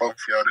both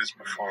of y'all this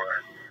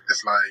before,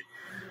 it's like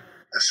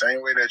the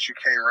same way that you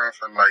can't run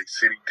for like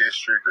city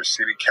district or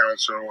city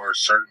council or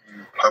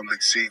certain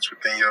public seats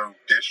within your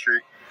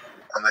district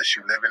unless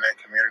you live in that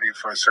community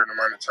for a certain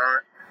amount of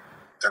time,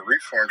 the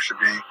reform should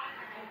be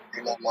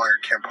you no longer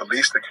can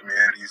police the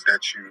communities that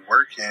you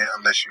work in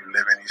unless you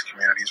live in these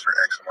communities for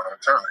X amount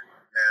of time.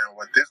 Now,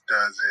 what this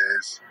does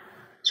is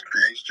it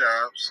creates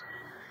jobs.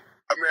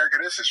 America,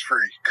 this is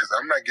free because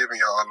I'm not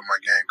giving y'all all of my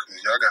game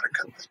because y'all got to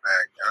cut this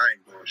back. I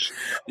ain't doing shit.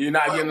 You're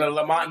not getting a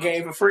Lamont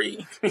game for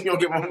free? You don't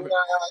get one? Nah,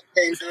 I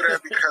can't do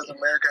that because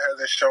America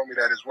hasn't shown me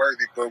that it's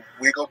worthy. But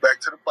we go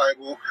back to the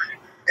Bible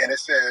and it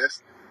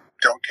says,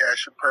 don't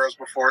cast your pearls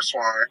before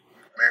swine.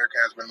 America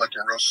has been looking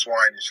real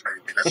swinish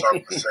lately. That's all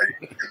I'm going to say.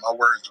 And my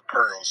words are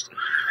pearls.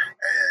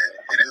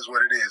 And it is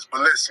what it is.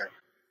 But listen,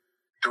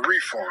 the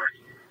reform,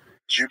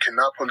 you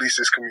cannot police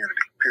this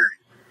community, period.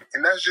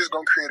 And that's just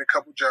going to create a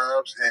couple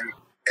jobs in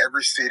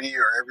every city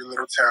or every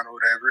little town or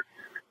whatever,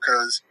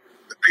 because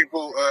the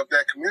people of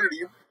that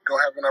community going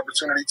to have an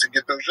opportunity to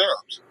get those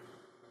jobs.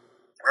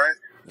 Right?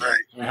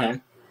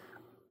 Like,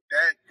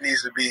 that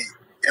needs to be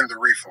in the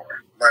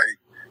reform. Like,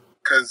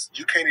 because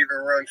you can't even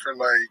run for,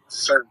 like,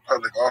 certain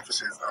public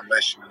offices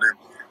unless you live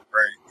there,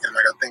 right? And,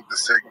 like, I think the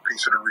second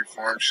piece of the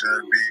reform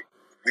should be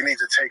we need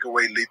to take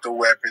away lethal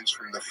weapons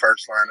from the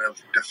first line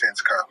of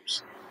defense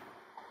cops.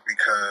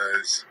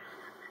 Because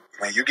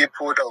when you get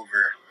pulled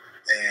over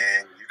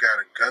and you got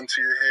a gun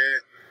to your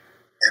head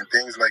and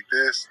things like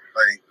this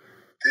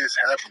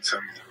happened to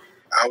me.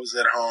 I was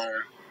at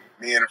home,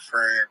 me and a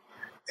friend,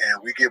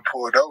 and we get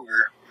pulled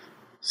over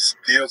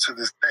still to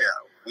this day.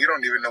 We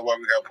don't even know why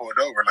we got pulled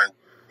over. Like,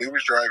 we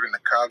was driving, the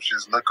cops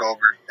just look over,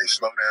 they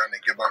slow down, they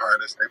get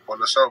behind us, they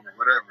pull us over,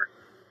 whatever.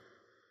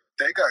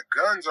 They got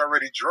guns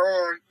already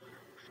drawn,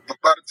 but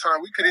by the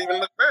time we could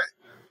even look back,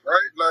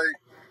 right? Like,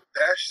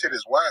 that shit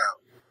is wild.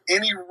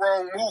 Any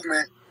wrong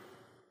movement,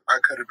 I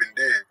could have been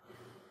dead.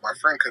 My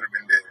friend could have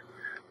been dead.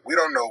 We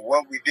don't know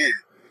what we did.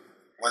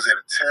 Was it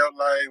a tail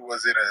light?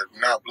 Was it a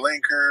not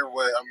blinker?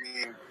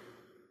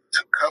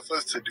 To cuff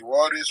us to do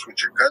all this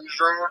with your guns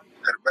drawn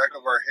to the back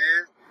of our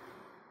head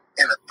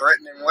in a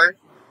threatening way?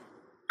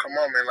 Come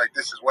on, man, like,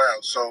 this is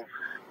wild. So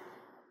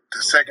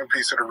the second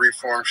piece of the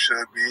reform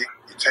should be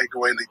you take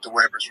away lethal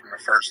weapons from the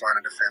first line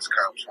of defense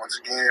cops. Once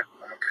again,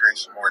 I'm going to create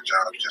some more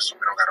jobs just so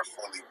we don't got to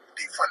fully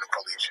defund the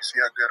police. You see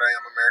how good I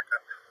am, America?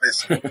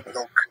 Listen, we're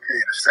going to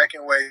create a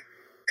second wave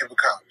of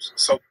cops.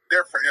 So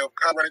therefore, if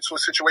I run into a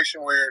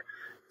situation where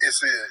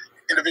it's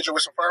individual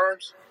with some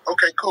firearms?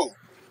 Okay, cool.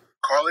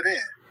 Call it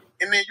in.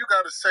 And then you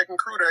got a second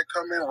crew that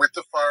come in with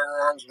the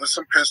firearms, with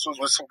some pistols,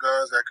 with some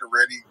guns that could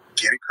ready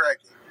get it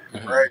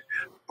cracking, right?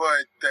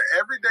 But the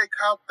everyday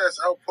cop that's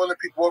out pulling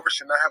people over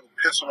should not have a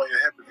pistol on your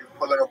hip if you're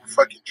pulling over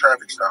fucking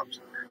traffic stops,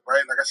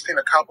 right? Like I seen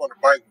a cop on a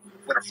bike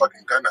with a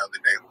fucking gun the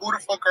other day. Who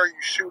the fuck are you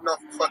shooting off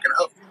a fucking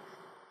Huffy?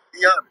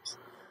 Be honest.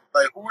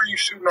 Like, who are you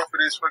shooting off of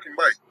this fucking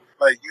bike?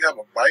 Like, you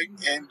have a bike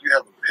and you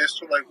have a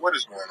pistol? Like, what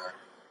is going on?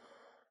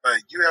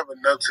 Like, you have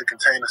enough to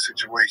contain a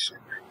situation.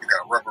 You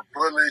got rubber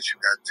bullets, you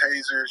got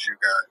tasers, you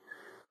got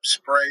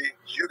spray,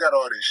 you got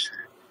all this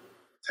shit.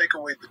 Take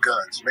away the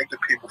guns. Make the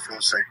people feel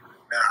safer.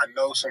 Now, I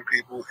know some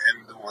people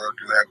in the world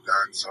do have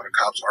guns, so the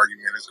cops'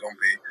 argument is going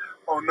to be,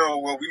 oh no,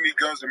 well, we need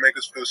guns to make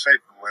us feel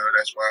safer. Well,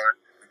 that's why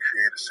we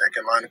create a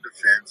second line of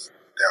defense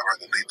that are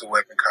the lethal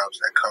weapon cops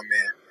that come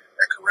in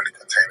that can really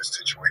contain a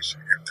situation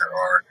if there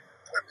are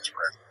weapons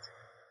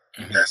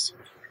present. That's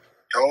it.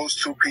 Those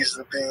two pieces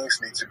of things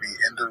need to be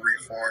in the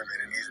reform, and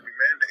it needs to be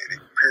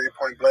mandated, period,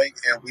 point blank,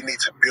 and we need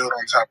to build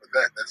on top of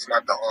that. That's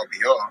not the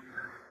all-be-all,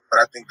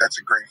 but I think that's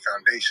a great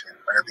foundation.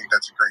 I think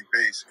that's a great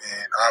base,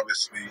 and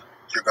obviously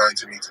you're going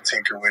to need to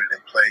tinker with it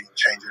and play and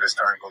change it as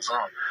time goes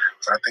on.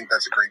 So I think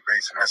that's a great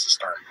base, and that's a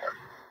starting point.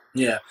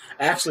 Yeah,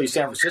 actually,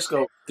 San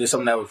Francisco did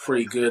something that was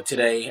pretty good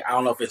today. I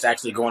don't know if it's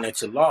actually going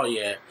into law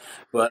yet,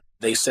 but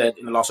they said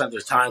in the Los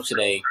Angeles Times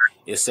today,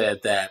 it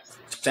said that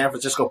San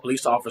Francisco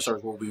police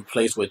officers will be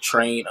replaced with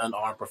trained,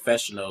 unarmed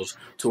professionals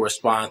to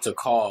respond to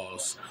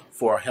calls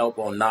for help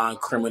on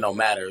non-criminal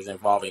matters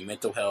involving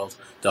mental health,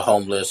 the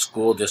homeless,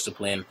 school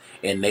discipline,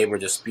 and neighbor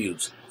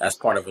disputes as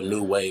part of a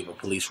new wave of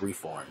police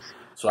reform.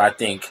 So I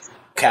think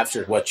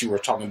captured what you were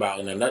talking about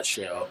in a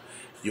nutshell.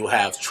 You'll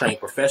have trained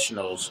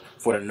professionals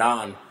for the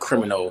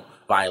non-criminal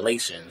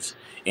violations.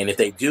 And if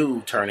they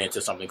do turn into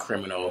something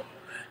criminal,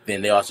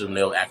 then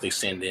they'll actually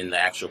send in the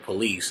actual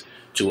police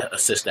to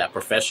assist that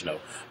professional.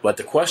 But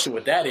the question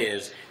with that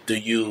is, do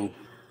you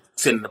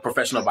send in the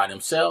professional by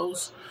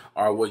themselves,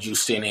 or would you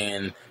send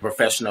in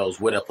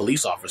professionals with a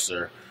police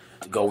officer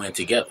to go in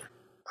together?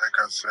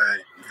 Like I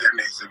say, there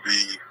needs to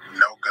be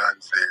no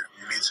guns there.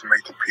 You need to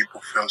make the people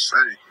feel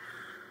safe.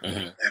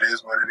 It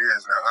is what it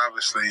is. Now,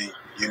 obviously,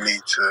 you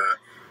need to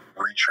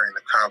retrain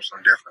the cops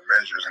on different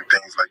measures and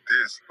things like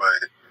this,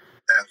 but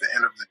at the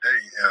end of the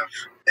day, if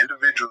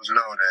individuals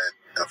know that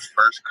the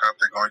first cop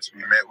they're going to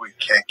be met with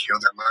can't kill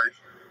their life,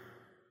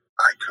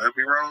 I could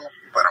be wrong,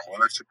 but I'm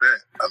willing to bet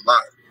a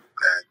lot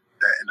that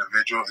that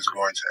individual is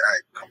going to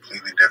act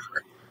completely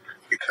different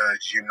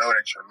because you know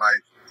that your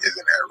life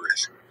isn't at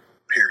risk,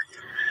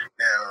 period.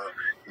 Now,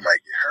 you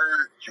might get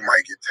hurt, you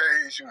might get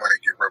tased, you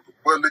might get rubber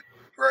bullet,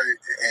 right?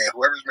 And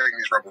whoever's making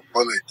these rubber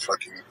bullet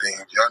fucking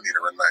things, y'all need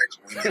to relax.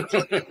 We need to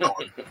fucking know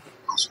it.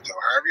 So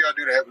however y'all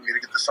do that, we need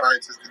to get the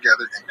scientists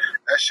together, and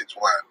that shit's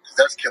wild, because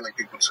that's killing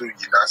people too,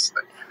 you're not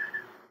slick.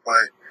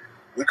 But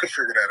we could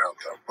figure that out,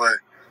 though. But,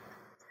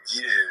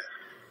 yeah,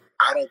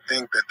 I don't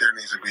think that there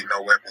needs to be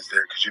no weapons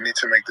there, because you need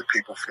to make the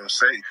people feel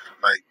safe,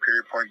 like,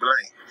 period, point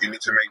blank. You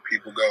need to make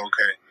people go,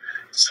 okay,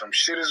 some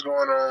shit is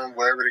going on,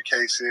 whatever the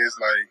case is,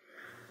 like,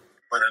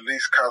 but at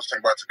least cops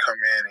ain't about to come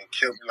in and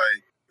kill me,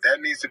 like,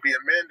 that needs to be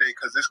a mandate,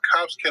 because this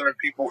cops killing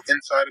people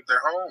inside of their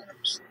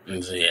homes.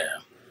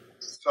 Yeah.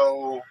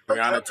 So,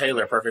 Breonna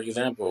Taylor, perfect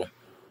example.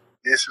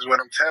 This is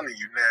what I'm telling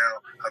you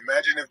now.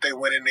 Imagine if they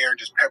went in there and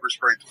just pepper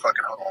sprayed the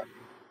fucking home.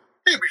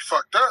 You'd be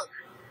fucked up,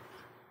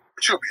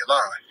 but you'll be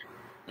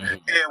alive.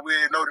 And we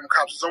know them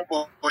cops is on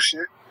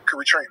bullshit. Could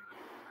we train them?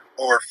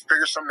 Or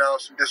figure something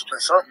out, some discipline,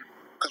 something.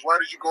 Because why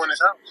did you go in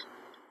his house?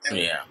 And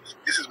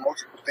this is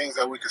multiple things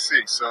that we could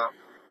see, so...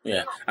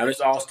 Yeah, I mean,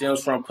 this all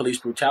stems from police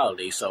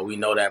brutality. So we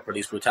know that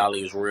police brutality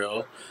is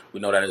real.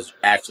 We know that it's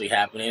actually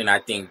happening. And I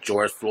think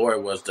George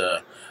Floyd was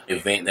the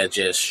event that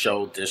just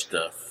showed just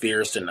the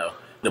fierce and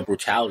the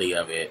brutality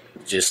of it.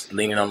 Just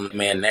leaning on the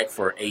man's neck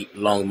for 8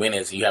 long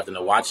minutes. You have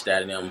to watch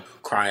that and him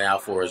crying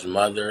out for his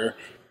mother.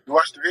 You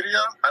watched the video?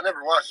 I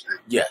never watched it.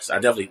 Yes, I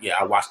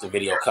watched the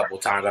video a couple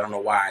of times. I don't know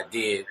why I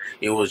did.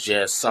 It was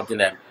just something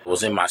that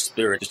was in my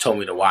spirit. Just told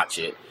me to watch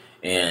it.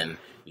 And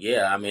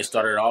yeah, I mean, it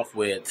started off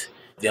with...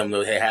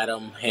 They had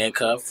him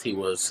handcuffed. He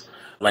was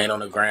laying on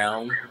the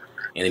ground,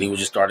 and then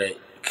he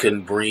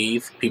couldn't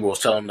breathe. People was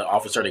telling the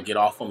officer to get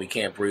off him. He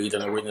can't breathe.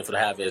 And the reason for to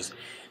have his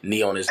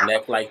knee on his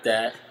neck like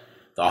that,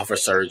 the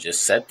officer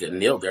just sat there,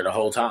 kneeled there the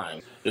whole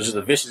time. This is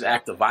a vicious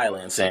act of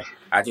violence, and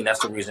I think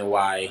that's the reason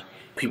why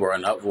people are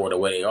in uproar the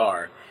way they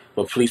are.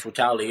 But police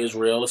brutality is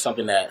real. It's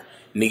something that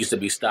needs to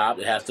be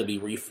stopped. It has to be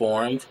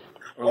reformed.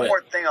 One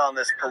more thing on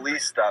this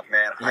police stuff,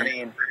 man. I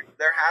mean,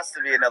 there has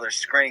to be another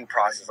screening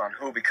process on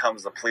who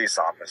becomes a police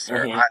officer.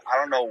 I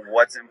don't know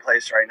what's in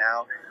place right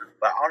now,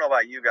 but I don't know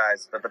about you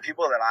guys, but the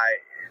people that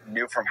I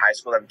knew from high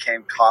school that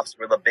became cops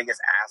were the biggest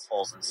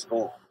assholes in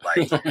school.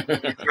 Like, these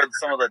were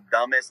some of the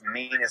dumbest,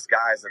 meanest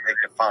guys that they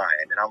could find.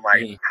 And I'm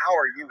like, how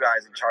are you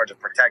guys in charge of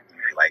protecting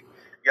me? Like,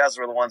 you guys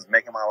were the ones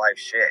making my life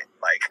shit.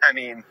 Like, I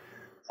mean...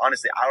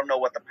 Honestly, I don't know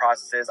what the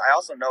process is. I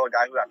also know a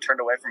guy who got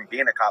turned away from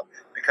being a cop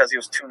because he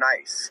was too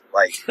nice.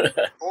 Like,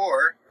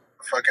 or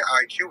fucking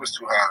IQ was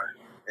too high.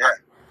 Yeah.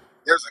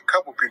 There's a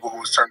couple people who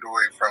was turned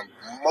away from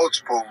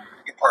multiple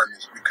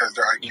departments because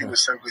their IQ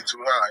was simply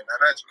too high.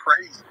 Now that's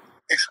crazy.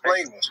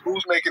 Explain this.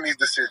 Who's making these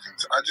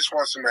decisions? I just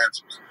want some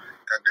answers.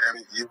 God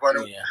damn it. You want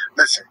to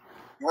listen.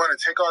 You want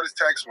to take all this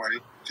tax money?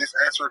 Just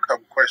answer a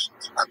couple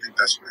questions. I think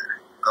that's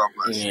fair. God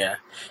bless.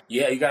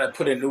 Yeah, you got to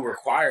put in new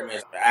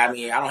requirements. I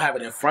mean, I don't have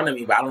it in front of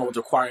me, but I don't know what the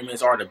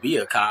requirements are to be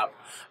a cop,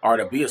 or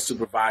to be a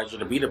supervisor,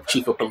 to be the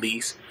chief of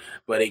police.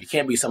 But it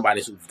can't be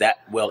somebody who's that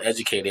well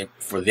educated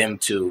for them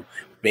to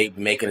be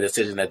making a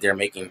decision that they're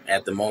making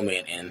at the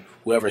moment. And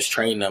whoever's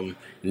trained them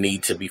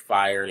need to be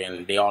fired,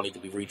 and they all need to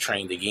be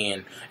retrained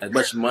again. As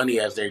much money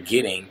as they're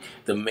getting,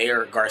 the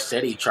mayor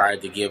Garcetti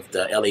tried to give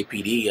the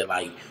LAPD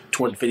like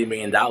 $250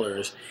 million,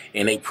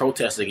 and they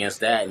protested against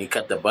that, and he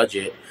cut the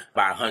budget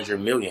by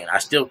 $100 million. I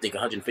still think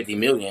 $150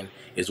 million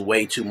is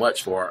way too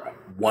much for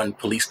one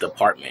police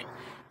department.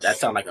 That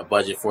sounds like a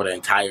budget for the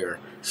entire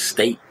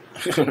state.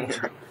 No,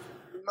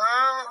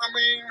 I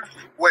mean,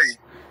 wait,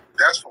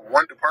 that's for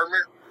one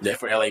department? That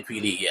for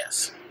LAPD,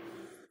 yes.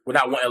 Well,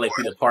 not one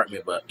LAPD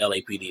department, but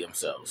LAPD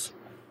themselves.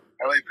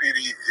 LAPD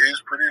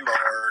is pretty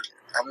large.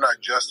 I'm not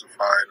justifying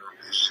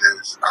them. It's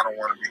just I don't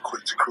want to be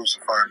quick to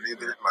crucify them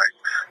either. Like,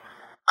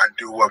 I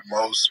do what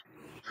most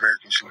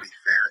Americans should be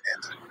fair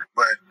and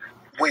but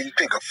when you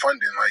think of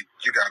funding, like,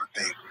 you got to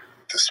think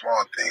the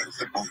small things,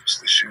 the boots,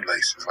 the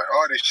shoelaces, like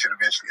all this shit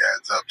eventually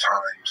adds up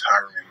times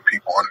however many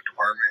people on the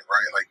department,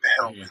 right? Like the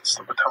helmets,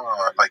 the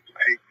baton, like the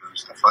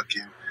papers, the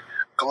fucking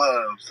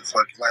gloves, the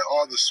fucking, like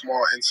all the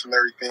small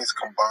ancillary things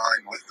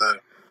combined with the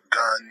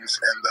guns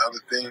and the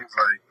other things.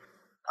 Like,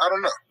 I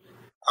don't know.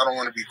 I don't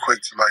want to be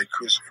quick to like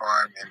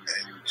crucify him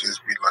and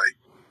just be like,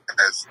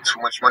 that's too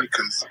much money,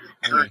 because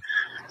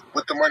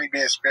with the money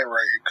being spent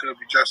right, it could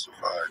be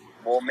justified.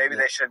 Well, maybe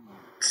they should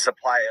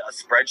supply a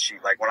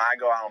spreadsheet. Like when I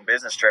go out on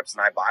business trips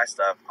and I buy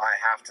stuff, I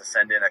have to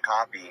send in a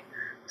copy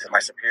to my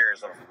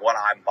superiors of what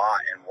I bought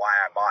and why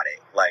I bought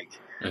it.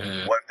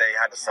 Like, what if they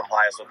had to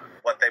supply us with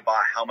what they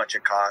bought, how much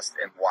it cost,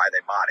 and why they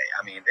bought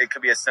it? I mean, it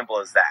could be as simple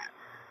as that.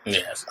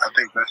 Yes. I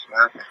think that's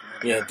what happened.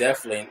 Yeah,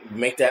 definitely.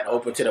 Make that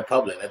open to the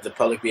public. Let the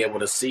public be able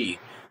to see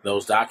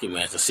those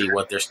documents, to see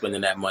what they're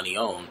spending that money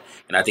on.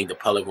 And I think the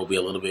public will be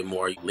a little bit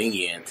more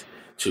lenient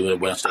to it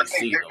once they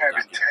see those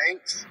documents.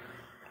 Tanks,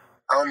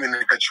 I don't mean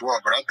to cut you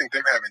off, but I think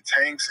them having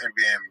tanks and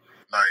being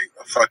like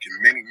a fucking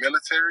mini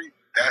military,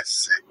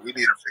 that's sick. We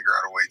need to figure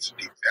out a way to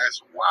do.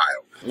 That's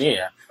wild.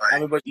 Yeah. Like, I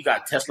mean, but you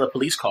got Tesla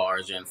police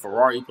cars and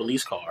Ferrari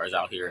police cars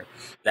out here.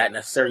 That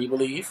necessary, you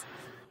believe?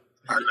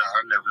 I've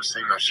never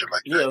seen no shit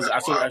like that.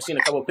 Yeah, I've seen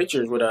a couple of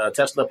pictures with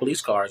Tesla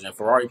police cars and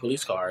Ferrari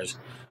police cars.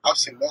 I've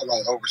seen that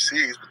like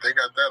overseas, but they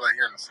got that like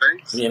here in the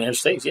States. Yeah, in the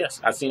States,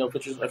 yes. I've seen those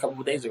pictures a couple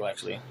of days ago,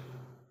 actually.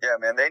 Yeah,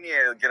 man, they need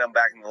to get them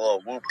back in the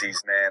little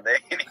whoopties, man.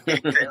 They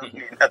don't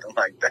need nothing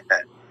like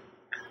that.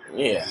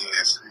 Yeah.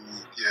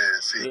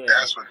 See,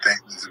 that's what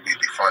things need to be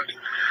defunded.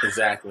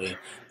 Exactly.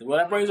 Well,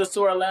 that brings us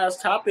to our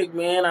last topic,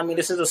 man. I mean,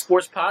 this is a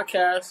sports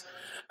podcast.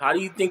 How do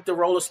you think the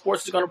role of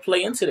sports is going to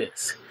play into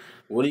this?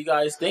 What do you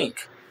guys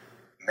think?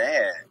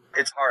 Man,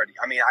 it's hard.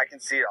 I mean, I can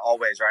see it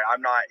always, right?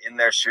 I'm not in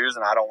their shoes,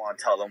 and I don't want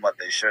to tell them what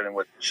they should and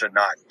what should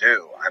not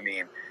do. I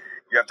mean,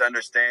 you have to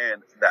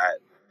understand that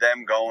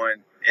them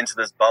going into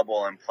this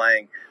bubble and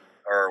playing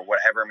or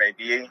whatever it may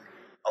be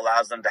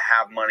allows them to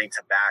have money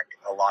to back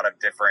a lot of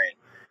different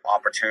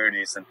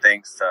opportunities and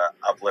things to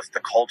uplift the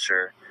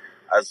culture,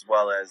 as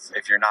well as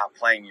if you're not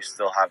playing, you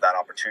still have that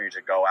opportunity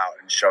to go out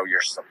and show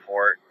your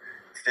support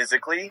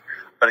physically.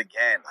 But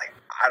again, like,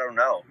 I don't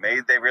know,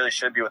 maybe they really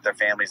should be with their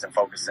families and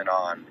focusing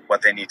on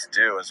what they need to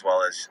do, as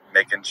well as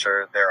making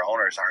sure their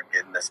owners aren't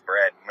getting this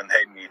bread when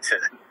they need to,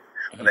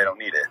 when they don't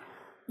need it.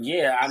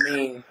 Yeah, I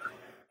mean,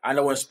 I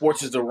know when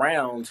sports is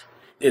around,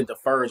 it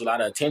defers a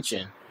lot of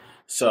attention.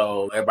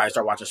 So everybody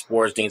start watching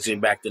sports, things get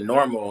back to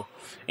normal.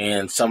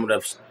 And some of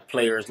the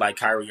players like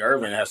Kyrie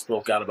Irving have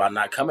spoke out about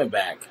not coming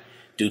back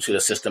due to the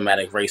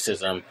systematic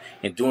racism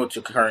and doing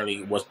to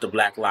currently what the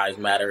Black Lives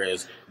Matter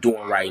is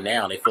doing right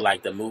now. They feel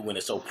like the movement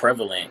is so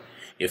prevalent.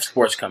 If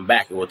sports come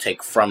back, it will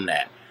take from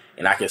that.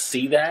 And I can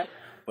see that,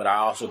 but I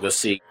also could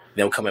see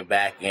them coming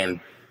back and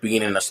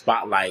being in the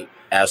spotlight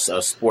as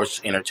a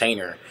sports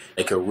entertainer.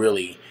 It could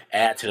really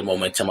add to the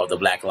momentum of the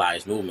Black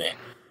Lives movement.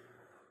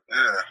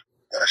 Yeah,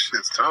 that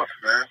shit's tough,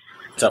 man.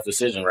 Tough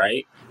decision,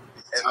 right?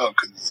 It's tough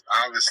because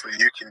obviously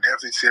you can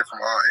definitely see it from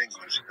all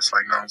angles. It's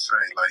like, no, I'm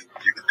saying,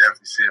 like, you can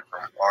definitely see it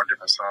from all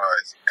different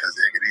sides because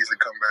it could easily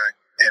come back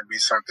and be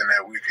something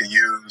that we could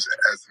use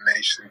as a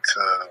nation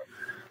to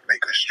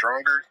make us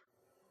stronger,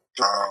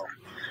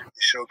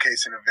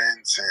 showcasing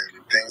events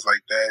and things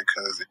like that,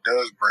 because it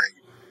does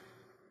bring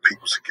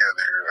people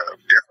together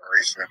of different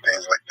races and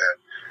things like that.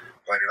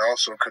 But it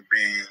also could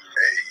be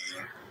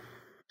a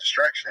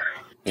distraction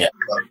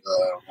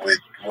with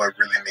what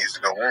really needs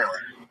to go on.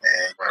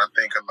 And when I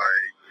think of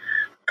like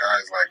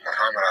guys like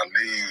Muhammad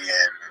Ali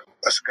and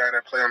that's the guy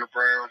that play on the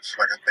Browns,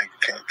 like I think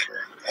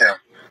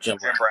Jim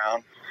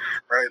Brown,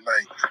 right?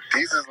 Like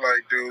these is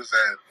like dudes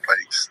that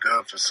like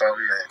stood for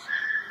something. And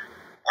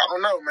I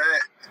don't know,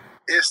 man.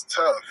 It's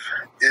tough.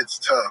 It's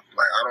tough.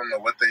 Like, I don't know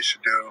what they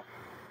should do.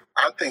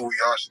 I think we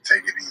all should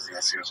take it easy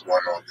and see what's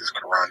going on with this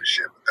corona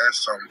shit. But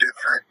that's something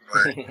different.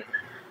 But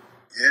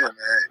yeah,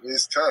 man,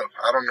 it's tough.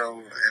 I don't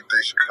know if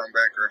they should come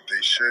back or if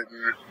they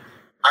shouldn't.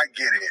 I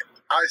get it.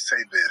 I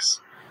say this.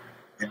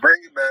 You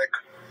bring it back,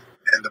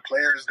 and the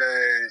players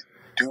that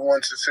do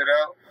want to sit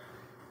out,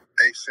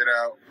 they sit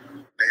out.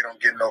 They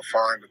don't get no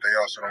fine, but they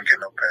also don't get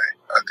no pay.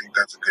 I think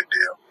that's a good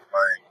deal.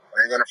 Like,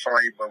 we ain't gonna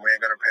fine you, but we ain't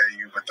gonna pay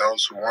you. But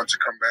those who want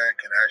to come back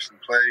and actually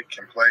play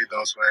can play.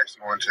 Those who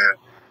actually want to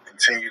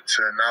continue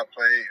to not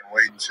play and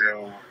wait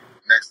until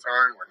next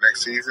time or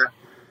next season,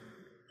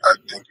 I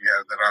think you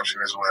have that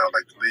option as well.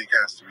 Like, the league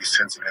has to be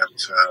sensitive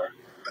to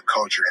the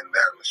culture in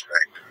that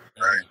respect,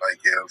 right? Like,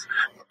 if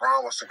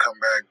LeBron wants to come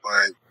back,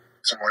 but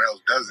someone else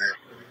doesn't,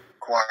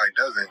 Kawhi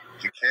doesn't,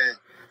 you can't,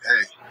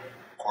 hey,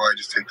 Kawhi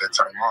just take that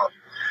time off.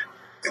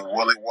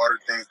 Will it water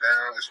things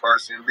down as far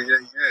as the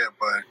NBA? Yeah,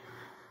 but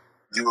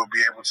you will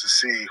be able to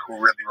see who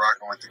really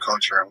rocking with the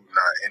culture and who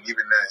not. And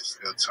even that is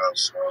still tough,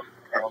 so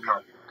I don't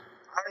know.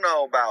 I don't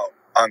know about,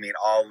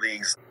 all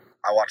leagues.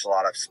 I watch a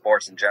lot of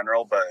sports in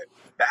general, but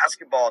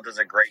basketball does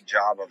a great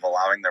job of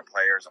allowing their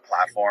players a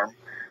platform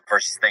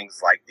versus things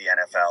like the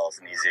NFL is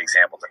an easy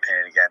example to pin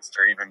it against,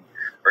 or even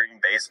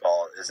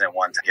baseball isn't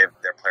one to give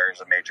their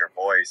players a major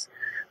voice.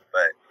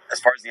 But as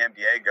far as the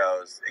NBA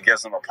goes, it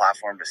gives them a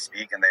platform to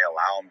speak, and they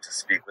allow them to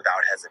speak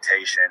without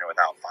hesitation and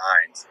without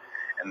fines.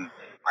 And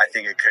I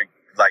think it could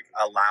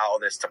allow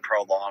this to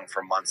prolong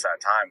for months at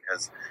a time,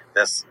 because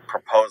this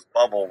proposed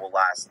bubble will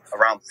last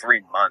around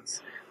 3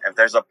 months. If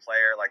there's a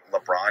player like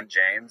LeBron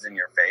James in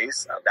your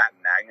face of that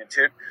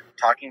magnitude,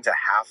 talking to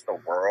half the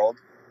world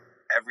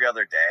every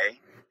other day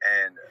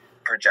and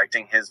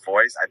projecting his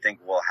voice, I think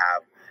will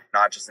have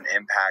not just an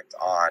impact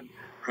on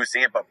who's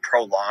seeing it, but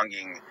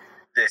prolonging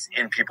this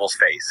in people's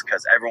face,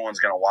 because everyone's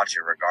going to watch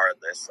it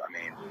regardless.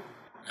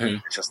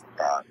 It's just a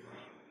thought.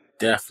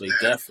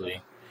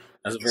 Definitely.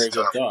 That's a very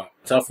good thought.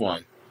 Tough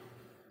one.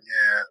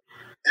 Yeah.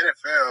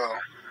 NFL,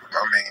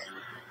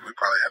 we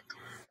probably have to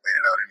wait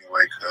it out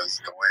anyway,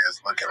 because the way it's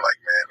looking like,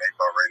 man, they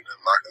about ready to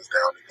lock us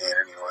down again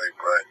anyway.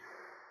 But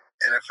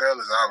NFL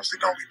is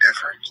obviously going to be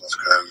different, just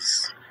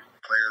because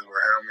players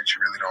wear helmets, you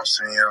really don't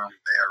see them.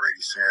 They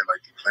already said,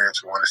 like, the players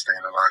who want to stay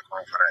in the locker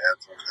room for the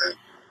anthem could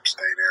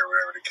stay there,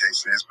 whatever the case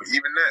is. But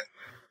even that,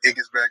 it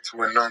gets back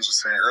to what Nunes was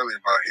saying earlier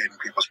about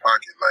hitting people's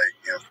pocket. Like,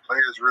 if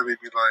players really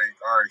be like,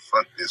 all right,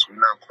 fuck this, we're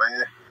not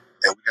playing,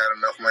 and we got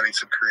enough money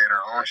to create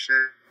our own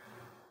shit,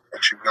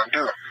 what you gonna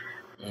do?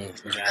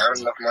 Exactly. You got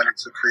enough money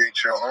to create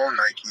your own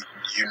Nike.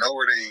 You know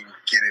where they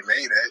get it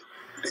made at.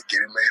 They get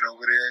it made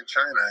over there in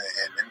China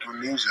and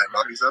Indonesia and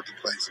all these other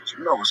places.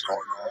 You know what's going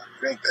on.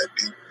 It ain't that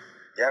deep.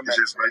 Yeah, it's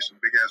just like some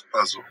big ass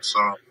puzzle. So,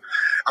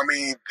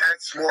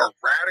 that's more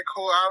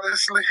radical,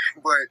 obviously,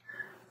 but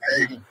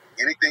hey,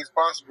 anything's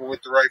possible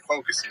with the right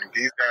focus. And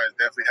these guys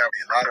definitely have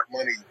a lot of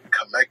money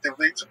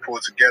collectively to pull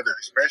together,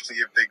 especially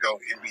if they go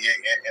NBA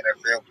and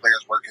NFL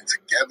players working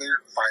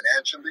together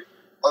financially.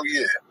 Oh,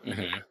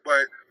 yeah.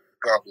 But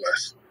God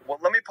bless. Well,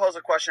 let me pose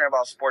a question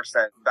about sports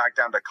then, back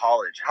down to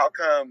college. How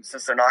come,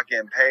 since they're not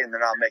getting paid and they're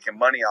not making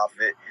money off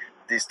of it,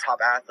 these top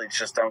athletes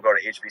just don't go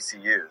to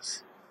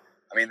HBCUs?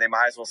 They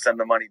might as well send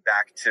the money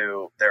back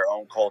to their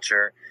own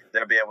culture.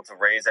 They'll be able to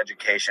raise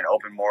education,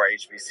 open more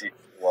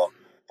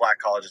black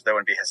colleges. They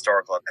wouldn't be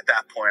historical at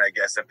that point, I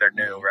guess, if they're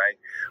new, right?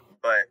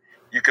 But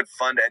you could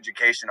fund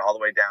education all the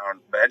way down.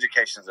 But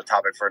education is a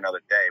topic for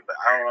another day. But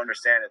I don't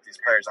understand if these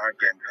players aren't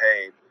getting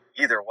paid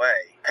either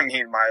way.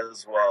 Might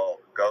as well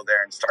go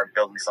there and start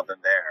building something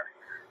there.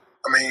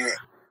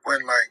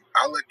 When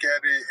I look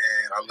at it,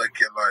 and I look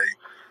at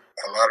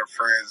a lot of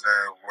friends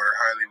that were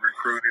highly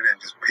recruited and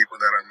just people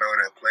that I know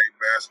that played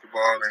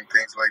basketball and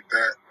things like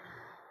that,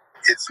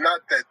 it's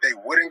not that they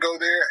wouldn't go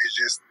there. It's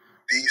just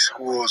these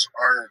schools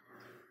aren't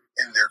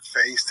in their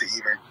face to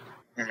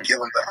even give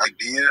them the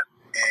idea,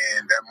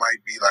 and that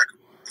might be like a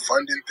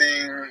funding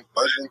thing,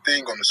 budgeting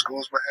thing on the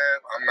school's behalf.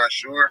 I'm not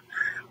sure.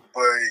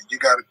 But you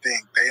got to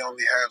think, they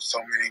only have so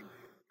many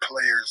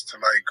players to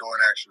go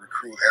and actually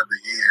recruit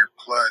every year.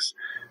 Plus,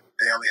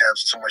 they only have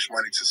so much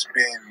money to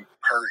spend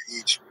per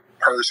each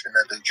person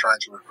that they're trying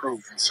to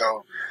recruit. And so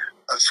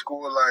a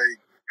school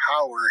like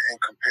Howard in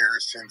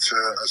comparison to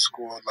a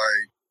school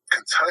like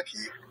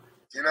Kentucky,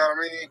 you know what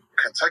I mean?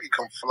 Kentucky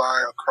can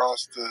fly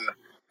across the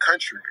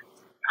country.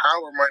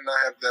 Howard might not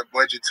have that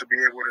budget to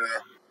be able to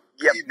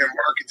even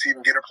market, to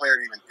even get a player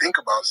to even think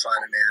about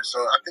signing there.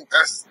 So I think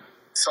that's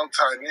so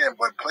tied in,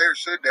 but players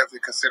should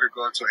definitely consider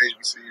going to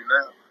HBCU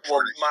now.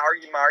 Well, my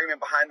argument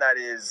behind that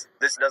is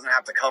this doesn't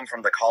have to come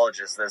from the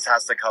colleges. This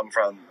has to come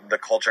from the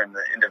culture and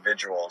the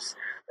individuals,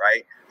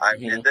 right?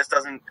 This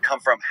doesn't come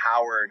from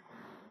Howard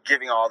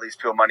giving all these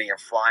people money and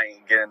flying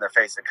and getting in their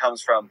face. It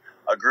comes from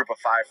a group of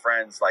 5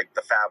 friends, like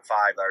the Fab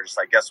Five, that are just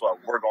like, guess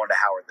what? We're going to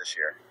Howard this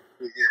year.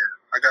 Yeah.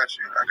 I got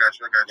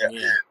you.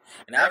 Yeah.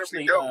 And that'd actually,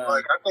 be dope.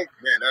 Like, I think,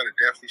 man, that'd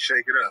definitely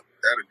shake it up.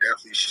 That'd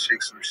definitely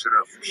shake some shit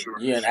up for sure.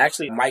 yeah, and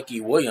actually,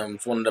 Mikey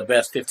Williams, one of the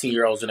best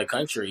 15-year-olds in the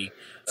country,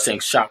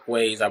 sings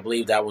Shockwaves. I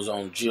believe that was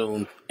on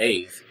June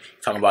 8th.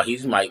 Talking about he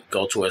might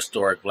go to a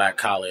historic black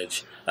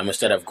college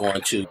instead of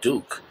going to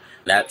Duke.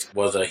 That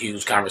was a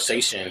huge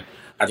conversation.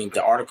 I think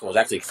the article is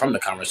actually from The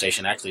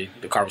Conversation, actually,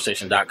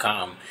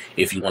 theconversation.com.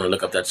 If you want to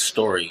look up that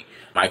story,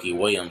 Mikey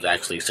Williams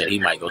actually said he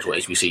might go to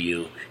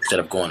HBCU instead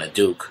of going to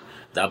Duke.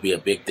 That'd be a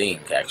big thing,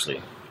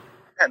 actually.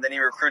 And then he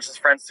recruits his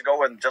friends to go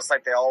with him, just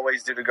like they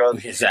always do to go.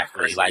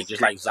 Exactly,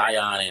 just like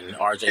Zion and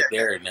RJ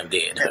Barrett and them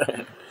did.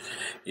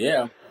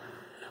 Yeah.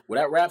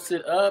 Well, that wraps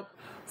it up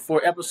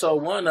for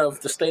episode 1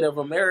 of The State of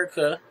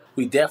America.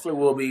 We definitely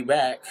will be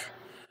back.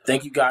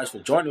 Thank you guys for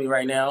joining me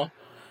right now.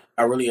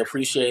 I really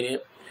appreciate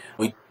it.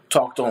 We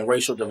talked on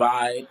racial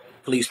divide,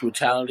 police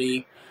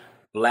brutality,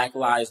 Black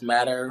Lives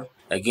Matter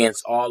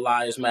against All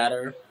Lives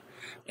Matter,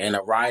 and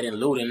a riot and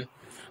looting.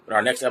 In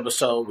our next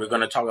episode, we're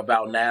going to talk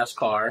about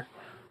NASCAR.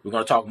 We're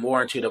going to talk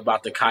more into it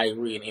about the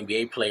Kyrie and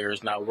NBA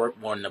players not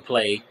wanting to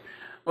play.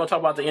 We're going to talk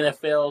about the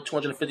NFL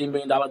 $250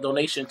 million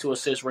donation to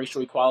assist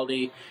racial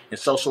equality and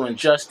social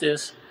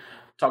injustice.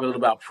 Talk a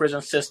little about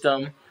prison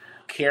system,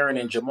 Karen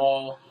and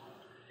Jamal,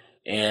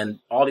 and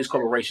all these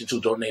corporations who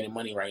donated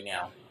money right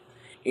now.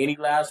 Any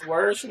last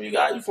words from you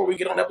guys before we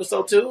get on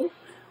episode 2?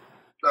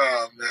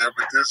 Oh, man,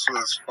 but this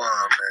was fun,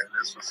 man.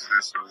 This was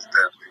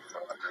definitely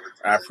fun.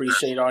 I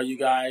appreciate all you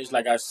guys.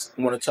 Like I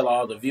want to tell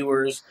all the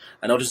viewers,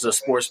 I know this is a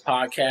sports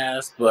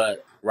podcast,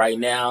 but right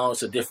now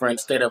it's a different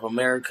state of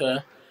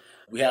America.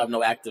 We have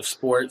no active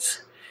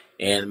sports,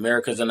 and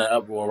America's in an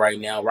uproar right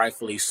now,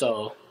 rightfully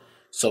so.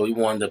 So we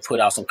wanted to put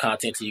out some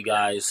content to you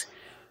guys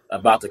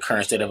about the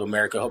current state of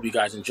America. Hope you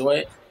guys enjoy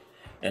it,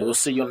 and we'll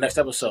see you on the next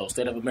episode,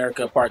 State of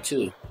America Part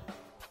 2.